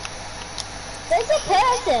 There's a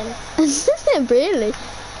person. Really?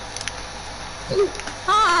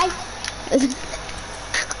 Hi.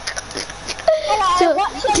 Hello, So-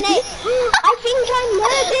 what's your name? I think I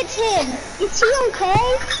murdered him. Is he okay?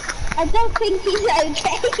 I don't think he's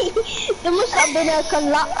okay. There must have been a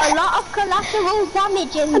lot of collateral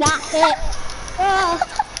damage in that hit.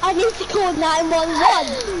 I need to call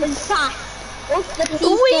 911 and fast. What's the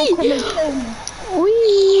police still coming soon?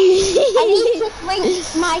 Wee. I need to drink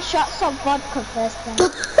my shots of vodka first then.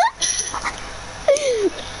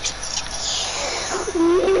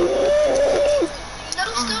 No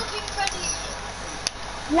stalking Freddy.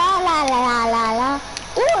 La la la la la la.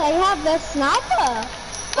 Oh, I have the sniper.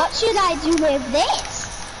 What should I do with this?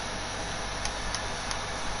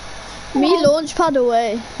 Me launch pad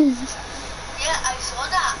away. Yeah, I saw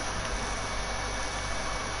that.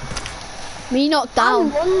 Me knocked I'm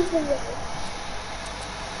down. wondering.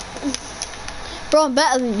 Bro, I'm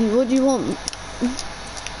better than you. What do you want?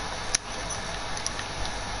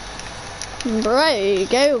 Bro,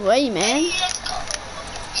 go away, man. Hey, let's go.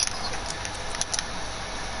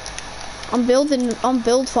 I'm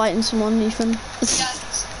build fighting someone, Ethan. Yes.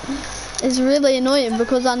 It's really annoying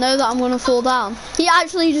because I know that I'm gonna fall down. He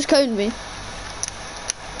actually just coned me.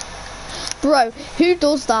 Bro, who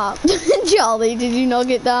does that? Charlie, did you not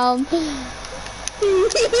get down?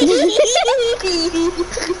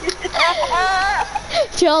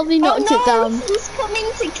 Charlie knocked it down. He's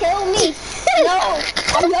coming to kill me. No,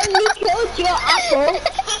 I only killed your apple.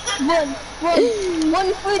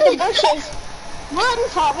 Run through the bushes. Run,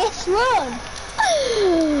 Forrest, run.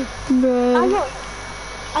 Bro.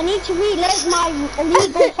 I need to reload my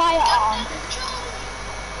illegal firearm.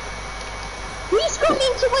 He's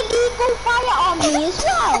coming to illegal firearm me as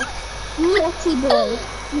well. Naughty boy.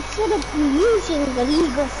 You should have been using the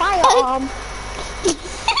legal firearm.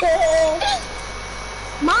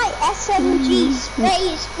 My SMG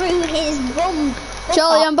sprays through his bum.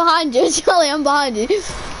 Charlie, I'm behind you. Charlie, I'm behind you.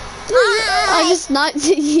 I just sniped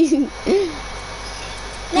at you.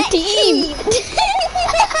 Team.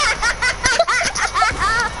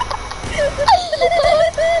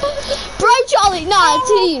 Bro, Charlie, nah,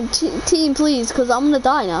 team, please, because I'm gonna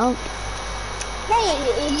die now. Hey,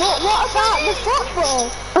 what about the football?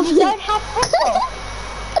 You don't have football.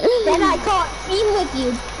 Then I can't team with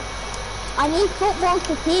you. I need football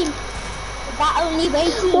to team. That only way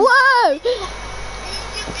team. Whoa!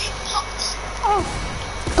 Oh.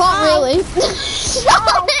 Can't really.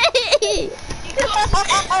 Charlie!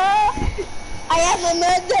 I am a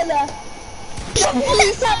murderer.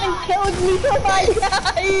 Please haven't killed me for 5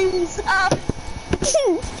 times.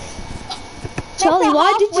 Charlie, why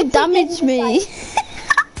did you damage me?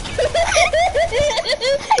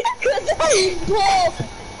 Because I'm poor.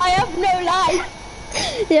 I have no life.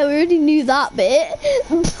 Yeah, we already knew that bit.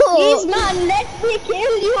 Please, man, let me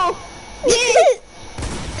kill you. Please.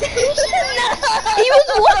 He was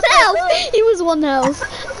 1 health. He was 1 health.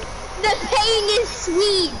 The pain is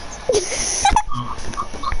sweet.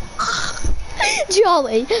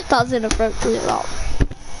 Charlie, that's inappropriate. That.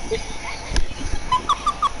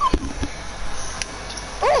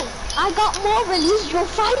 Oh, I got more illegal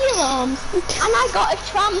firearms, and I got a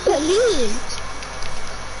trampoline.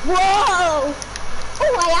 Whoa!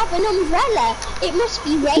 Oh, I have an umbrella. It must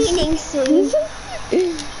be raining soon.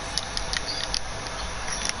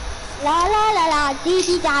 La la la la, dee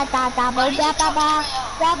dee da da da, ba ba ba ba,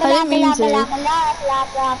 ba ba I didn't mean to. ba ba ba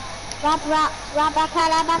ba ba ba ba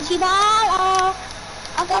kalabachibalo.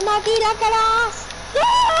 I got my dila kalas.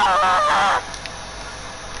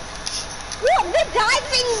 What? The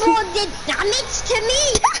diving board did damage to me.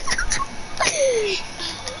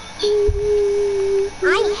 I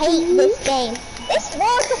hate this game. This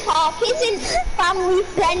water park isn't family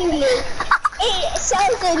friendly. It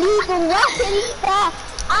sells illegal weapons there.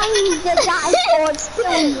 And the dive board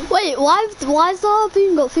still. Wait, why's the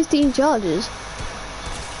harpoon got 15 charges?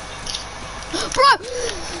 Bro!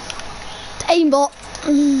 Aimbot.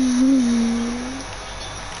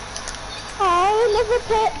 Oh,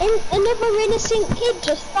 another innocent kid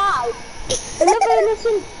just died. Another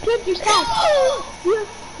innocent kid just died.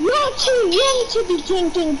 You're too young to be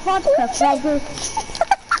drinking vodka, Frederick.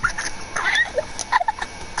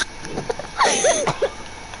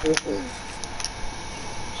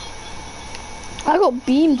 I got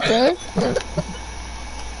beamed, bro.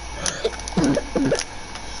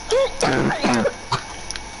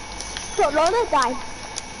 Got Lola died.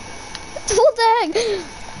 What the heck?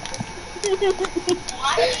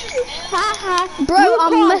 Haha. Bro,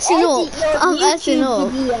 I'm messing up. I'm messing up.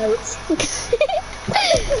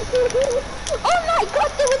 Oh my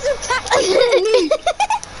god, there was a tactical move.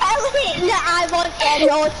 Tell him that I want an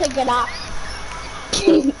autograph.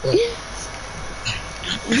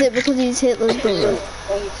 Is it because he's Hitler's brother?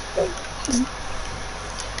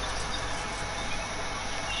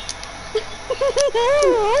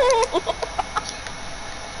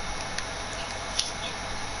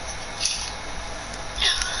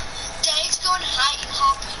 Dave's going high in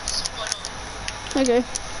Hawkins. Okay.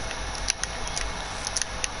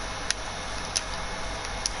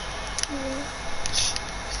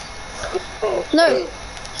 No.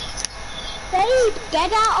 Babe,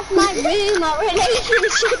 get out of my room. Our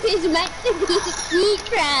relationship is meant to be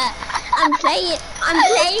secret. I'm playing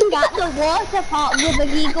at the water park with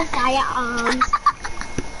illegal firearms.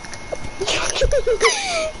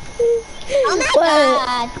 Oh my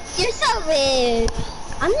god, you're so rude.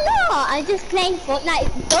 I'm not, I'm just playing Fortnite.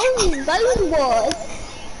 Those words.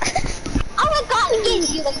 Oh my god, give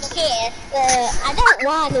you a kiss. I don't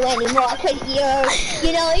want to anymore because you're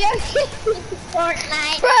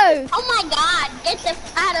Fortnite. Bro! Oh my god, get the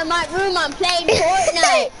f out of my room, I'm playing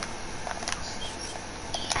Fortnite.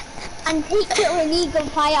 And take your illegal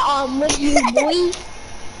firearm with you, boy.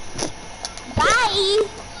 Bye.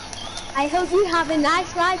 I hope you have a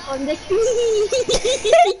nice life on the street.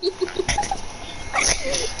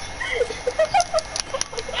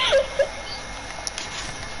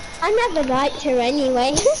 I never liked her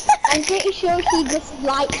anyway. I'm pretty sure she just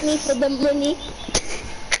liked me for the money.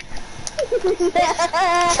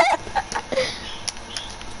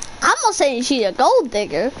 I'm not saying she's a gold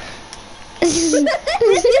digger. She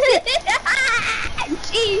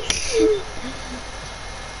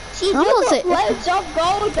I'm not saying- got loads of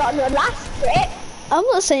gold on her last trip. I'm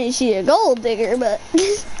not saying she's a gold digger, but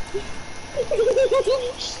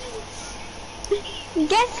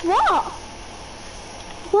Guess what?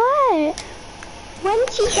 what? When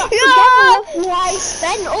she got together with me, I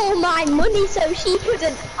spent all my money so she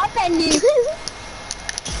couldn't have any.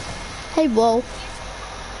 Hey, whoa.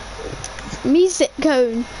 Music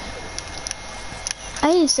cone.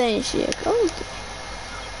 I ain't saying she a gold digger.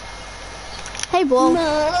 Hey, whoa.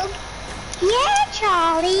 Mom? Yeah,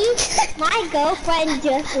 Charlie. My girlfriend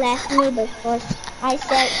just left me because I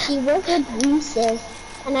said she was abusive,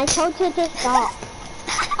 and I told her to stop.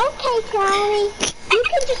 Okay, Charlie. You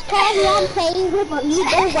can just carry on playing with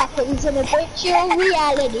illegal weapons in a virtual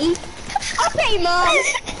reality. Okay, Mom.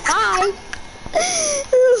 Bye.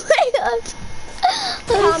 Oh my god.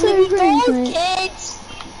 I'm so crazy. Kids.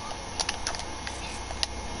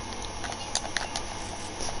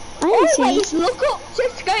 I ain't saying. Anyways, look up to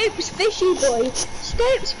Scope's Fishy Boy.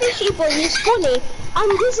 Scope's Fishy Boy is funny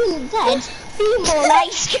and isn't dead. Be more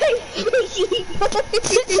like Scope's Fishy Boy.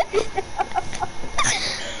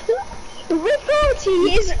 Reporting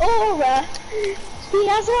is Aura. He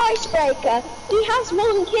has an icebreaker. He has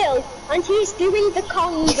 1 kill and he's doing the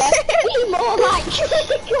conga. Be more like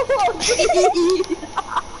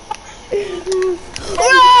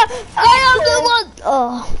I am the one.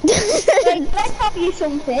 Oh. Wait, let's have you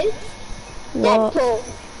something. What? Deadpool.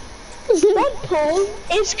 Deadpool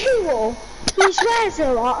is cool. He swears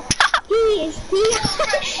a lot. He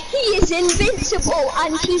is invincible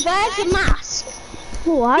and he wears a mask.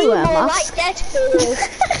 Oh, I Be wear a more mask. like Deadpool.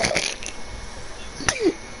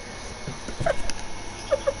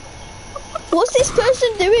 What's this person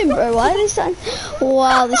doing, bro? Why is that?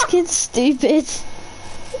 Wow, this kid's stupid.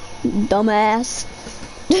 Dumbass.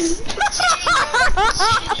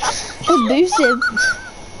 Abusive.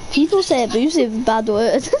 People say abusive, bad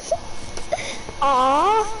word.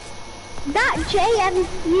 Aww. That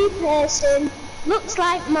JMU person looks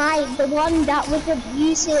like the one that was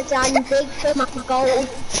abusive and big for my gold.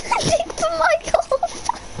 Big for my gold.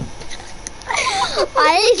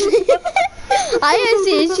 I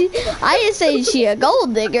ain't saying she a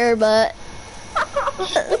gold digger, but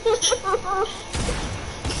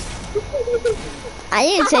I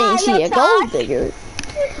ain't saying she a gold digger.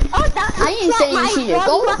 Oh, that I ain't looks saying like she my a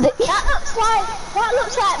gold grandma. digger. That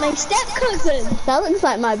looks like my step cousin. That looks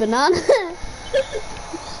like my banana.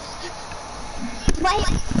 Wait,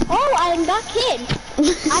 oh, I'm back in.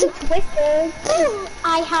 I'm Twitter.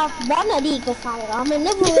 I have 1 illegal firearm,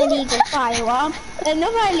 another illegal firearm,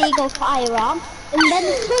 another illegal firearm, and then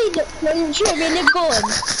a toilet plunger in a gun.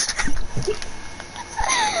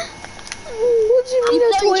 What do you mean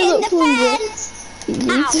a toilet plunger?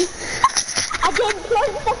 Ow. I didn't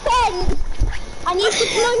plunge the fence. I need to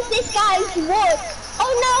plunge this guy's wood.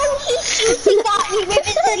 Oh no, he's shooting at me with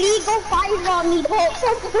his illegal firearm he bought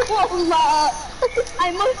from Walmart.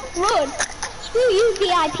 I must run. Screw you,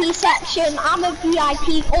 VIP section. I'm a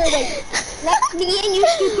VIP always. Let me in, you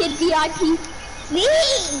stupid VIP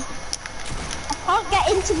Please! I can't get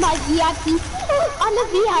into my VIP. Oh, I'm a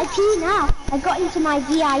VIP now. I got into my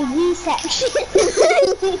VIP section.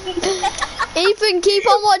 Ethan, keep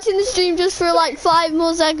on watching the stream just for like 5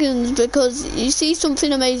 more seconds because you see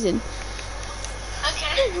something amazing.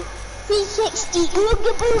 Okay. 360.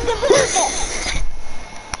 Ooga booga booga.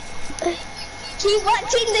 Keep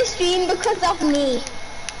watching the stream because of me.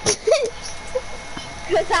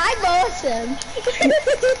 Because I'm awesome.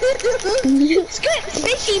 Script's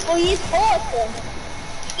fishy boy is awesome.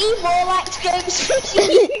 Be more like Script's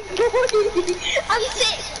fishy boy. I'm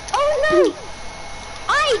sick. Oh no!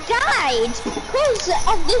 I died because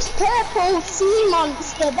of this purple sea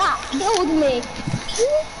monster that killed me.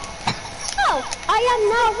 Oh, I am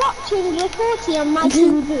now watching Ricorti on my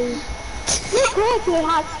TV. Ricorti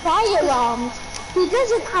has firearms. He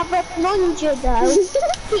doesn't have a plunger though.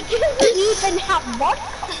 He doesn't even have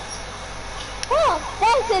vodka. Oh,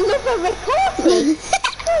 there's another Ricorti.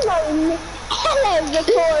 Hello,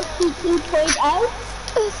 Ricorti 2.0.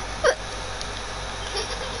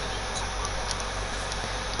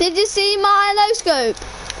 Did you see my no scope?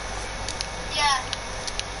 Yeah.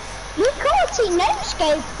 Ricorti no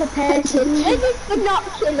scope the person with his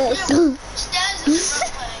binoculars. Stairs is the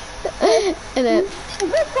wrong way. Innit?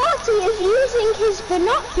 Ricorti is using his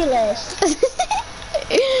binoculars.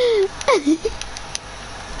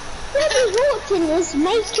 Freddie Horton is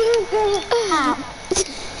making the hat.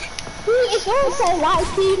 He is also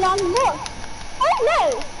like Elon Musk. Oh no,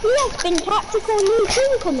 he has been tactical loot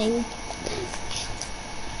incoming.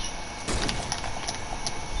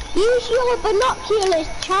 Use your binoculars,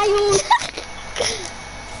 child.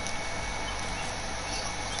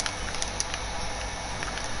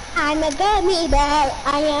 I'm a gummy bear,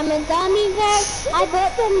 I am a gummy bear. I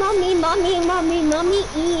bought the mommy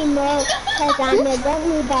emo. Cause I'm a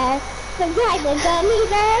gummy bear. Cause I'm a gummy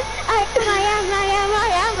bear. I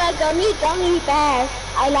am a gummy bear.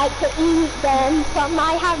 I like to eat them from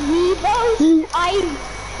my Haribos. I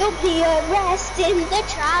will be a rest in the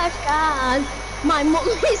trash can. My mom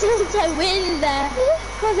is also in there.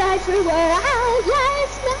 Cause I threw her out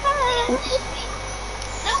last night.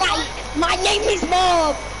 Psych! My name is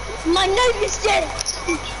Bob! My name is Jen!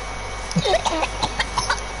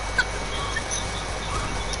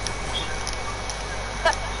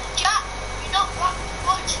 Jack, you're not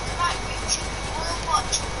watching the right YouTube. You want to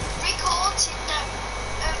watch Rick Horton now.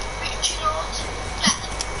 Richard Horton. That's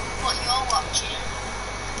what you're watching.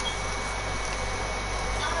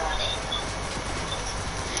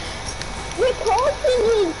 Reporting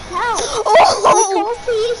himself! Oh!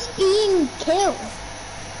 Reporting is being killed!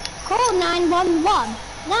 Call 911!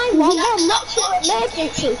 911, what's your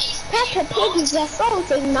emergency? Peppa Pig is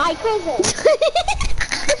assaulting my cousin!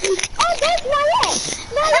 Oh, there's my ex!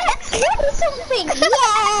 My ex won something!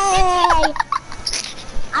 Yay!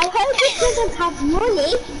 I hope it doesn't have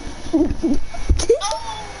money!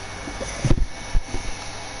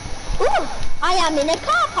 Ooh, I am in a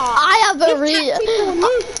car park! I have a It's tactical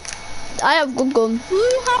loot. I have good gun. Do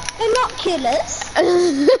you have binoculars?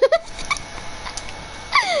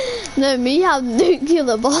 No, me have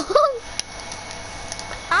nuclear bomb.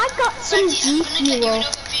 I've got some Reggie, I'm going to get you G-Fuel. another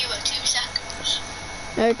viewer, 2 seconds.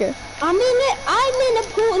 Okay. I'm in a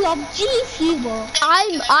pool of G-Fuel.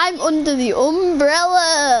 I'm under the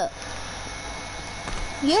umbrella.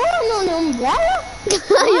 You're on an umbrella?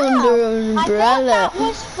 I'm under an umbrella. I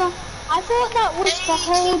thought that was for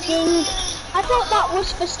holding. I thought that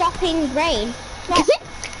was for stopping rain.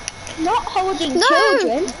 Not holding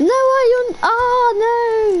children. No,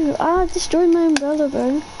 I destroyed my umbrella,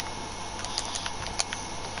 bro.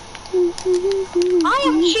 I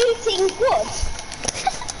am shooting wood.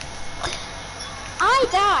 I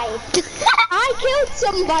died. I killed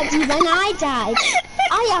somebody when I died.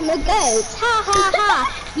 I am a ghost. Ha ha ha.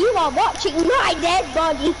 You are watching my dead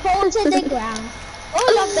body fall to the ground.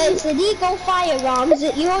 All of those illegal firearms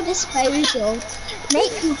at your disposal.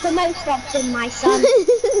 Make the most of them, my son.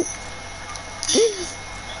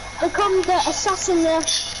 Become the assassin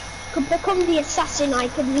I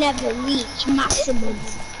could never reach maximum.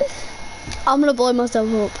 I'm gonna blow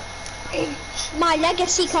myself up. My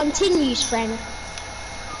legacy continues, friend.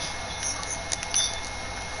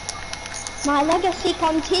 My legacy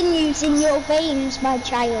continues in your veins, my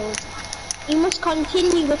child. You must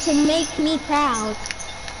continue to make me proud.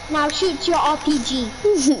 Now shoot your RPG.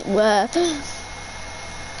 Where?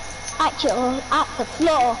 At the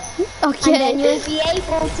floor. Okay. And then you'll be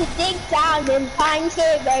able to dig down and find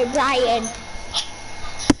Hero Brian.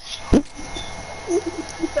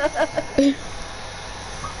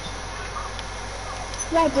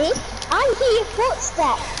 Ready? I hear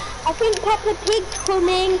footsteps. I think Peppa Pig's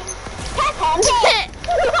coming. Pep on it.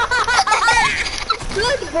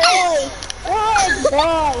 Good boy. Good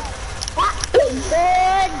boy. That's a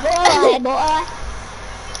good boy.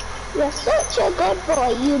 You're such a good boy.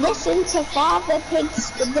 You listen to Father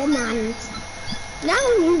Pig's demands. Now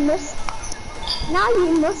you must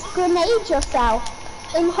grenade yourself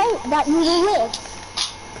in hope that you will live.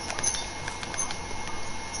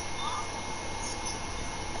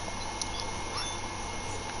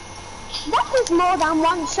 That was more than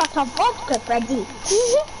one shot of vodka, Freddy.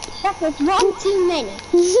 That was one too many.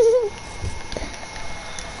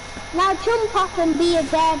 Now jump off and be a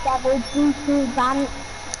daredevil, boo-boo banter.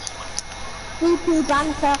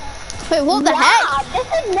 Wait, what the heck?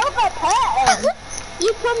 There's another person.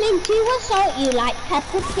 You coming to assault you like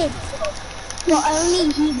Peppa Pig, but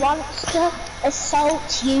only he wants to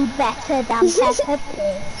assault you better than Peppa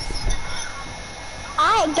Pig.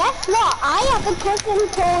 Guess what? I have a cousin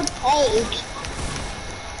called Paige.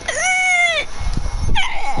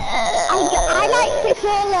 I like to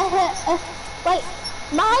call her, wait,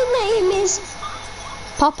 my name is...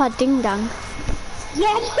 Papa Ding Dong.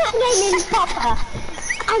 Yeah, my name is Papa.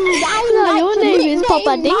 And Your name is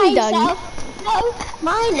Papa Ding Dong. No,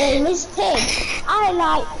 my name is Pig. I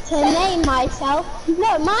like to name myself...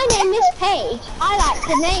 No, my name is Paige. I like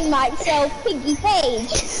to name myself Piggy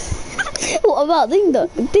Page. What about Ding Dong?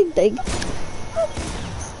 Dig Dig.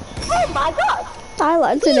 Oh my god. I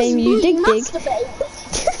like to name you Dig Dig.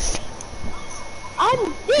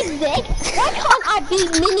 I'm Dig Dig. Why can't I be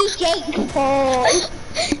Mini Jake Paul?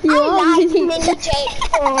 You I are like Mini Mini Jake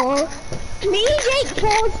Paul. Mini Jake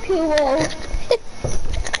Paul's cool.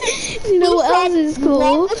 You know what else is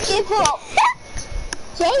cool? Never give up.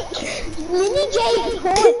 Mini Jake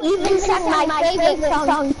Paul even sang my favourite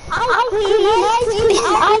song. Ice cream,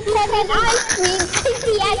 ice cream, ice cream.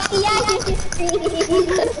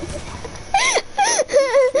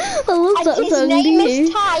 I love that His song, name do is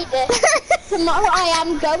you? Titus. Tomorrow I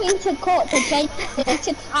am going to court to change it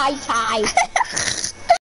to tie-tie.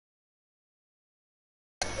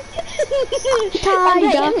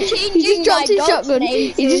 Tiger. He just dropped his shotgun.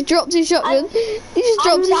 He just dropped his shotgun. He just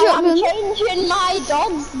dropped his shotgun. I'm changing my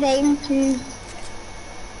dog's name to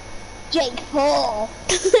Jake Paul.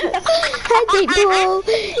 Hi, Jake Paul.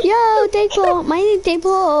 Yo, Jake Paul. My name is Jake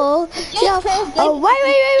Paul. Yo. Oh, wait.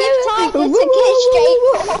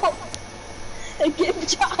 Give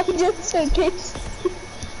Titus a kiss.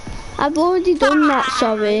 I've already done that.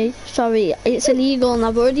 Sorry. It's illegal, and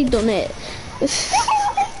I've already done it.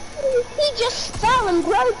 He just fell and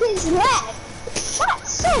broke his leg.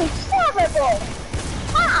 That's so terrible.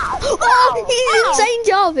 Ow! He's insane,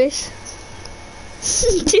 Jarvis.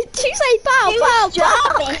 Did you say pow, pow,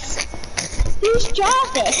 Jarvis? Who's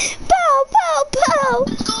Jarvis? Pow, pow, pow.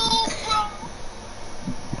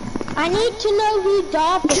 I need to know who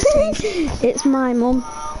Jarvis is. It's my mum.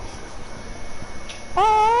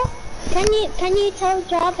 Oh, can you tell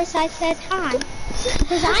Jarvis I said hi?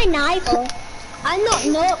 Because I neither. I'm not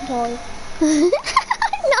Note Boy.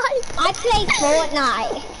 I play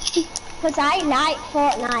Fortnite. Because I like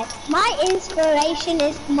Fortnite. My inspiration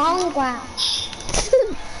is Mongrel.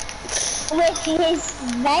 With his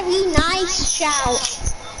very nice shout.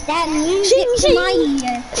 That music to my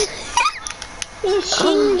ear. His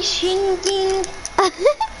shing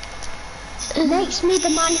makes me the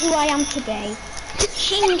man who I am today.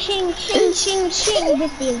 Shing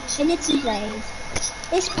with the infinity blade.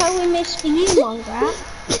 This poem is for you, Mongrel.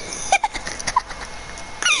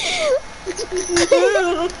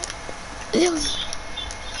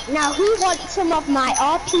 Now, who wants some of my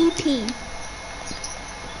RPP?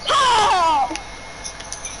 Oh!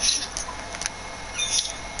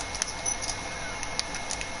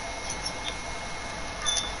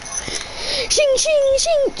 Shing.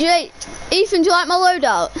 Wait, Ethan, do you like my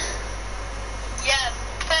loadout? Yeah,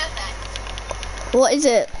 perfect. What is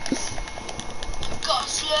it? You've got a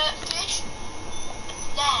slurpfish,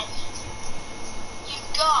 then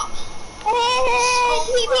you've got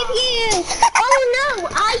Pew. Oh no,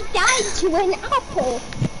 I died to an apple.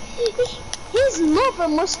 His mother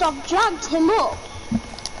must have dragged him up.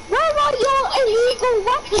 Where are your illegal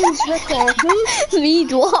weapons, Ricky? Me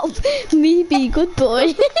drop. Me be good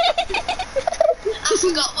boy. I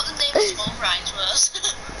forgot what the name of small rhymes was.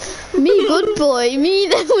 Me good boy.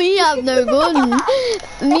 We have no gun.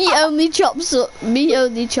 Me only chop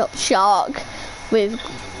shark with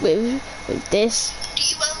this.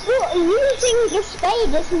 But using the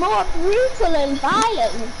spade is more brutal and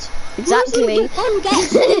violent. Exactly. Using the gun gets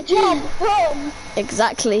the job done.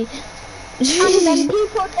 Exactly. And then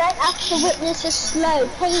people don't have to witness a slow,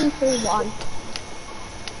 painful one.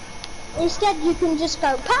 Instead, you can just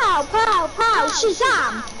go pow, pow, pow,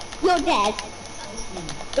 shazam. you're dead.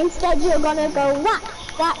 Instead, you're gonna go whack,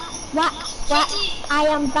 whack, whack, whack. I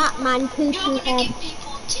am Batman, poo You're poo gonna head. give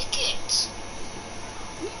people tickets.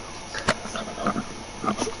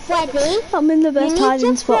 Freddy, I'm in the best need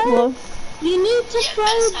hiding to spot, throw- bro. you need to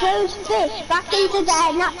throw those fish back into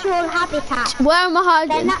their natural habitat. Where am I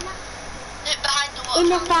They're hiding? not Behind the in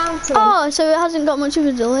the water. fountain. Oh, so it hasn't got much of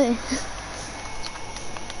a delay.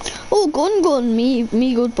 Oh, gun, me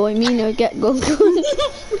good boy, me no get gun. Have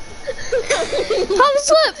a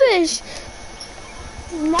slurpfish.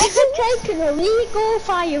 Never take an illegal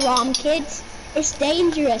firearm, kids. It's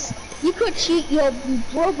dangerous. You could shoot your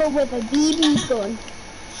brother with a BB gun.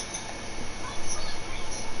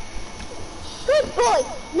 Good boy.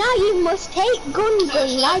 Now you must take gun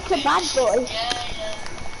like a bad boy.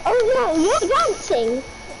 Oh no, you're dancing.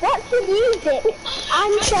 What's the music?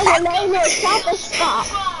 I'm so alone or Travis Scott.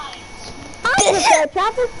 I prefer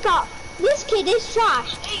Travis Scott. This kid is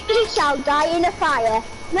trash. He shall die in a fire.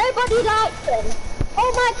 Nobody likes him.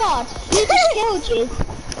 Oh my god, he just killed you.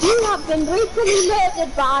 You have been brutally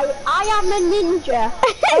murdered by I am a ninja.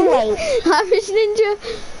 Oh wait.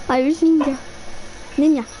 Irish ninja.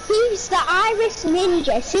 Ninja. He's the Irish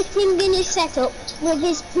ninja sitting in his setup with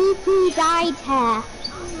his poo-poo dyed hair.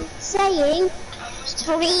 Saying,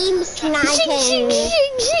 stream sniping.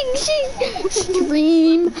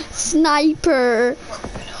 Stream sniper.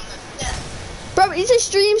 Bro, it's a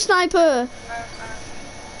stream sniper.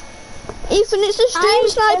 Ethan, it's a stream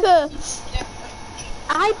sniper.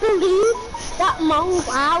 I believe that Mong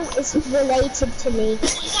Wow is related to me.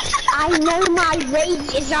 I know my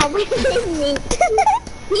rages are within me.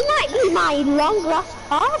 He might be my long lost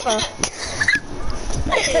father.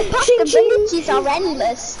 The possibilities are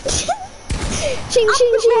endless. Ching, ching, After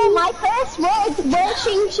all, ching. my first words were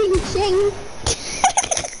shing, shing, shing.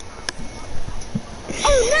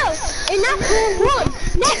 Oh no, an apple would.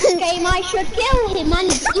 Next game I should kill him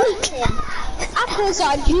and eat him. Apples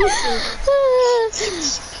are juicy.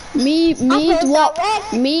 Me Apples drop. are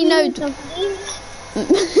red, Me no. peas are green.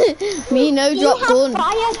 Me no drop You gun. have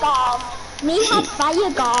fire gone. Me have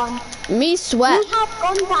fire gone. Me sweat. We have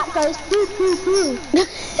gun that goes poo poo poo.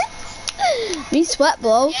 Me sweat,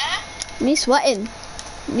 bro. Yeah? Me sweating.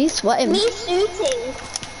 Me sweating. Me shooting.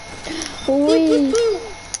 Oi. Pew,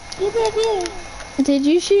 pew, pew, pew. Did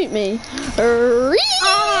you shoot me?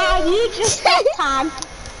 Ah, you just got tan.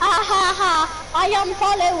 Ha ha ha. I am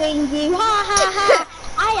following you. Ha ha ha.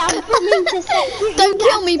 I am coming to set you. Don't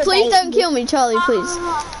kill me, please don't kill me, Charlie, please.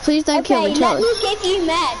 Please don't kill me, Okay, let Charlie. me give you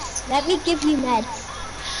meds. Let me give you meds.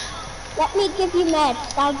 Let me give you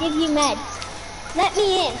meds. I'll give you meds. Let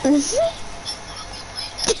me in.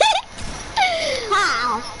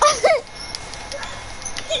 How?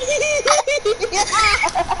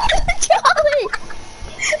 Charlie!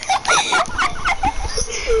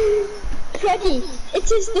 Freddy,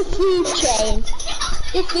 it is the food chain.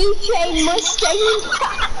 The food chain must stay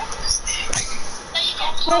intact.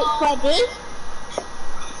 Wait, Freddy?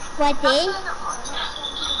 Freddy?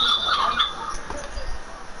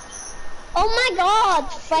 Oh my god,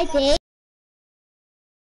 Freddy!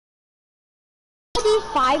 Freddy's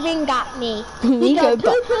firing at me. Me go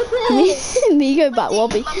back. Me go back,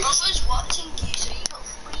 Wobby. My brother's watching you, so you got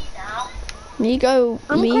freed out. Me go.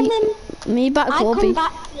 I'm coming. Me back, I come Wobby.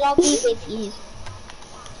 back to lobby with you.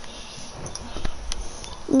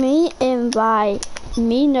 Me invite.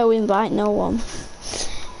 Me no invite no one.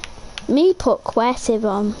 Me put coercive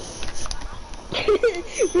on.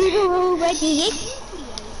 We were already in.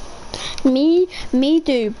 Me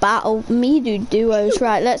do battle. Me do duos.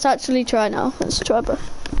 Right, let's actually try now. Let's try, bro.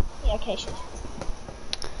 Yeah, okay, sure.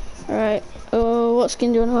 Alright. What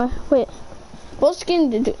skin do you want to wear? Wait. What skin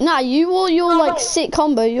did you? Nah, you wore your like wait. sick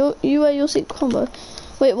combo. You wear your sick combo.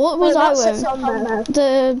 Wait, what was I wearing?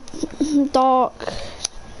 The dark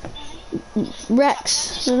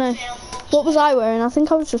Rex. I don't know. What was I wearing? I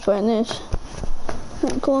think I was just wearing this.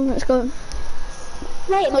 Go on, let's go.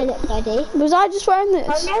 Wait a minute, Freddy. Was I just wearing I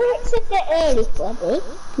this? know it's a bit early, Freddy,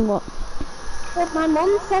 What? but my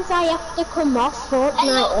mum says I have to come off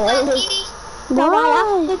Fortnite early. So I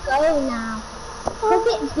Why? have to go now.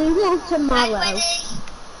 Because it's due tomorrow.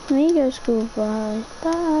 Me go school. Bye.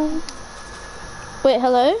 Bye. Wait,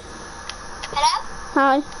 hello? Hello?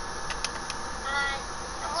 Hi.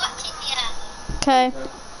 I'm watching you. Okay.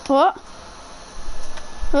 What?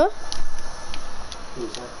 Huh?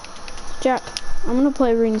 Who's that? Jack. I'm gonna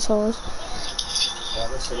play Ring Solos. Yeah,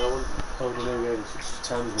 listen, I want hold on over here.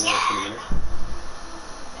 Time's been off in a minute.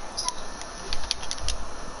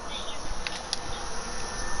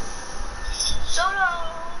 Solo.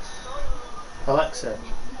 Alexa,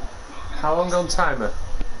 how long on timer?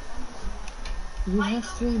 You have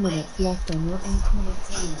 3 minutes left on your 8-minute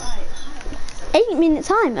timer. 8-minute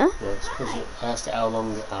timer? Yeah, it's because I asked it how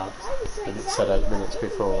long it had, and it said 8 minutes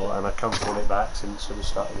before, and I cancelled it by accident, so we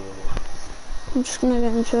started again. I'm just gonna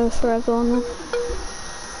get into it for everyone then.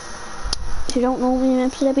 If you don't know me, I'm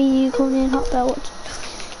Slebby, coming in hot belt.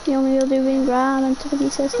 The only other doing grab and somebody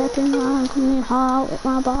says step in line, coming in hot with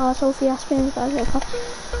my bar, Sophie asked me if I get hot.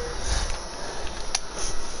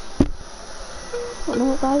 Don't know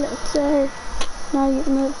what I let's say. Now you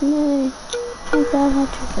can look me. I'm glad what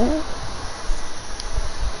you say.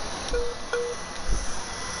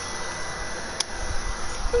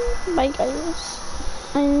 Bye guys.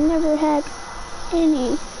 I never had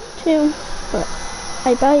any too, but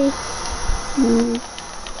bye.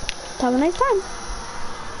 Have a nice time.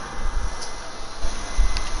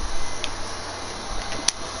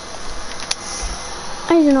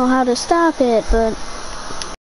 I don't know how to stop it, but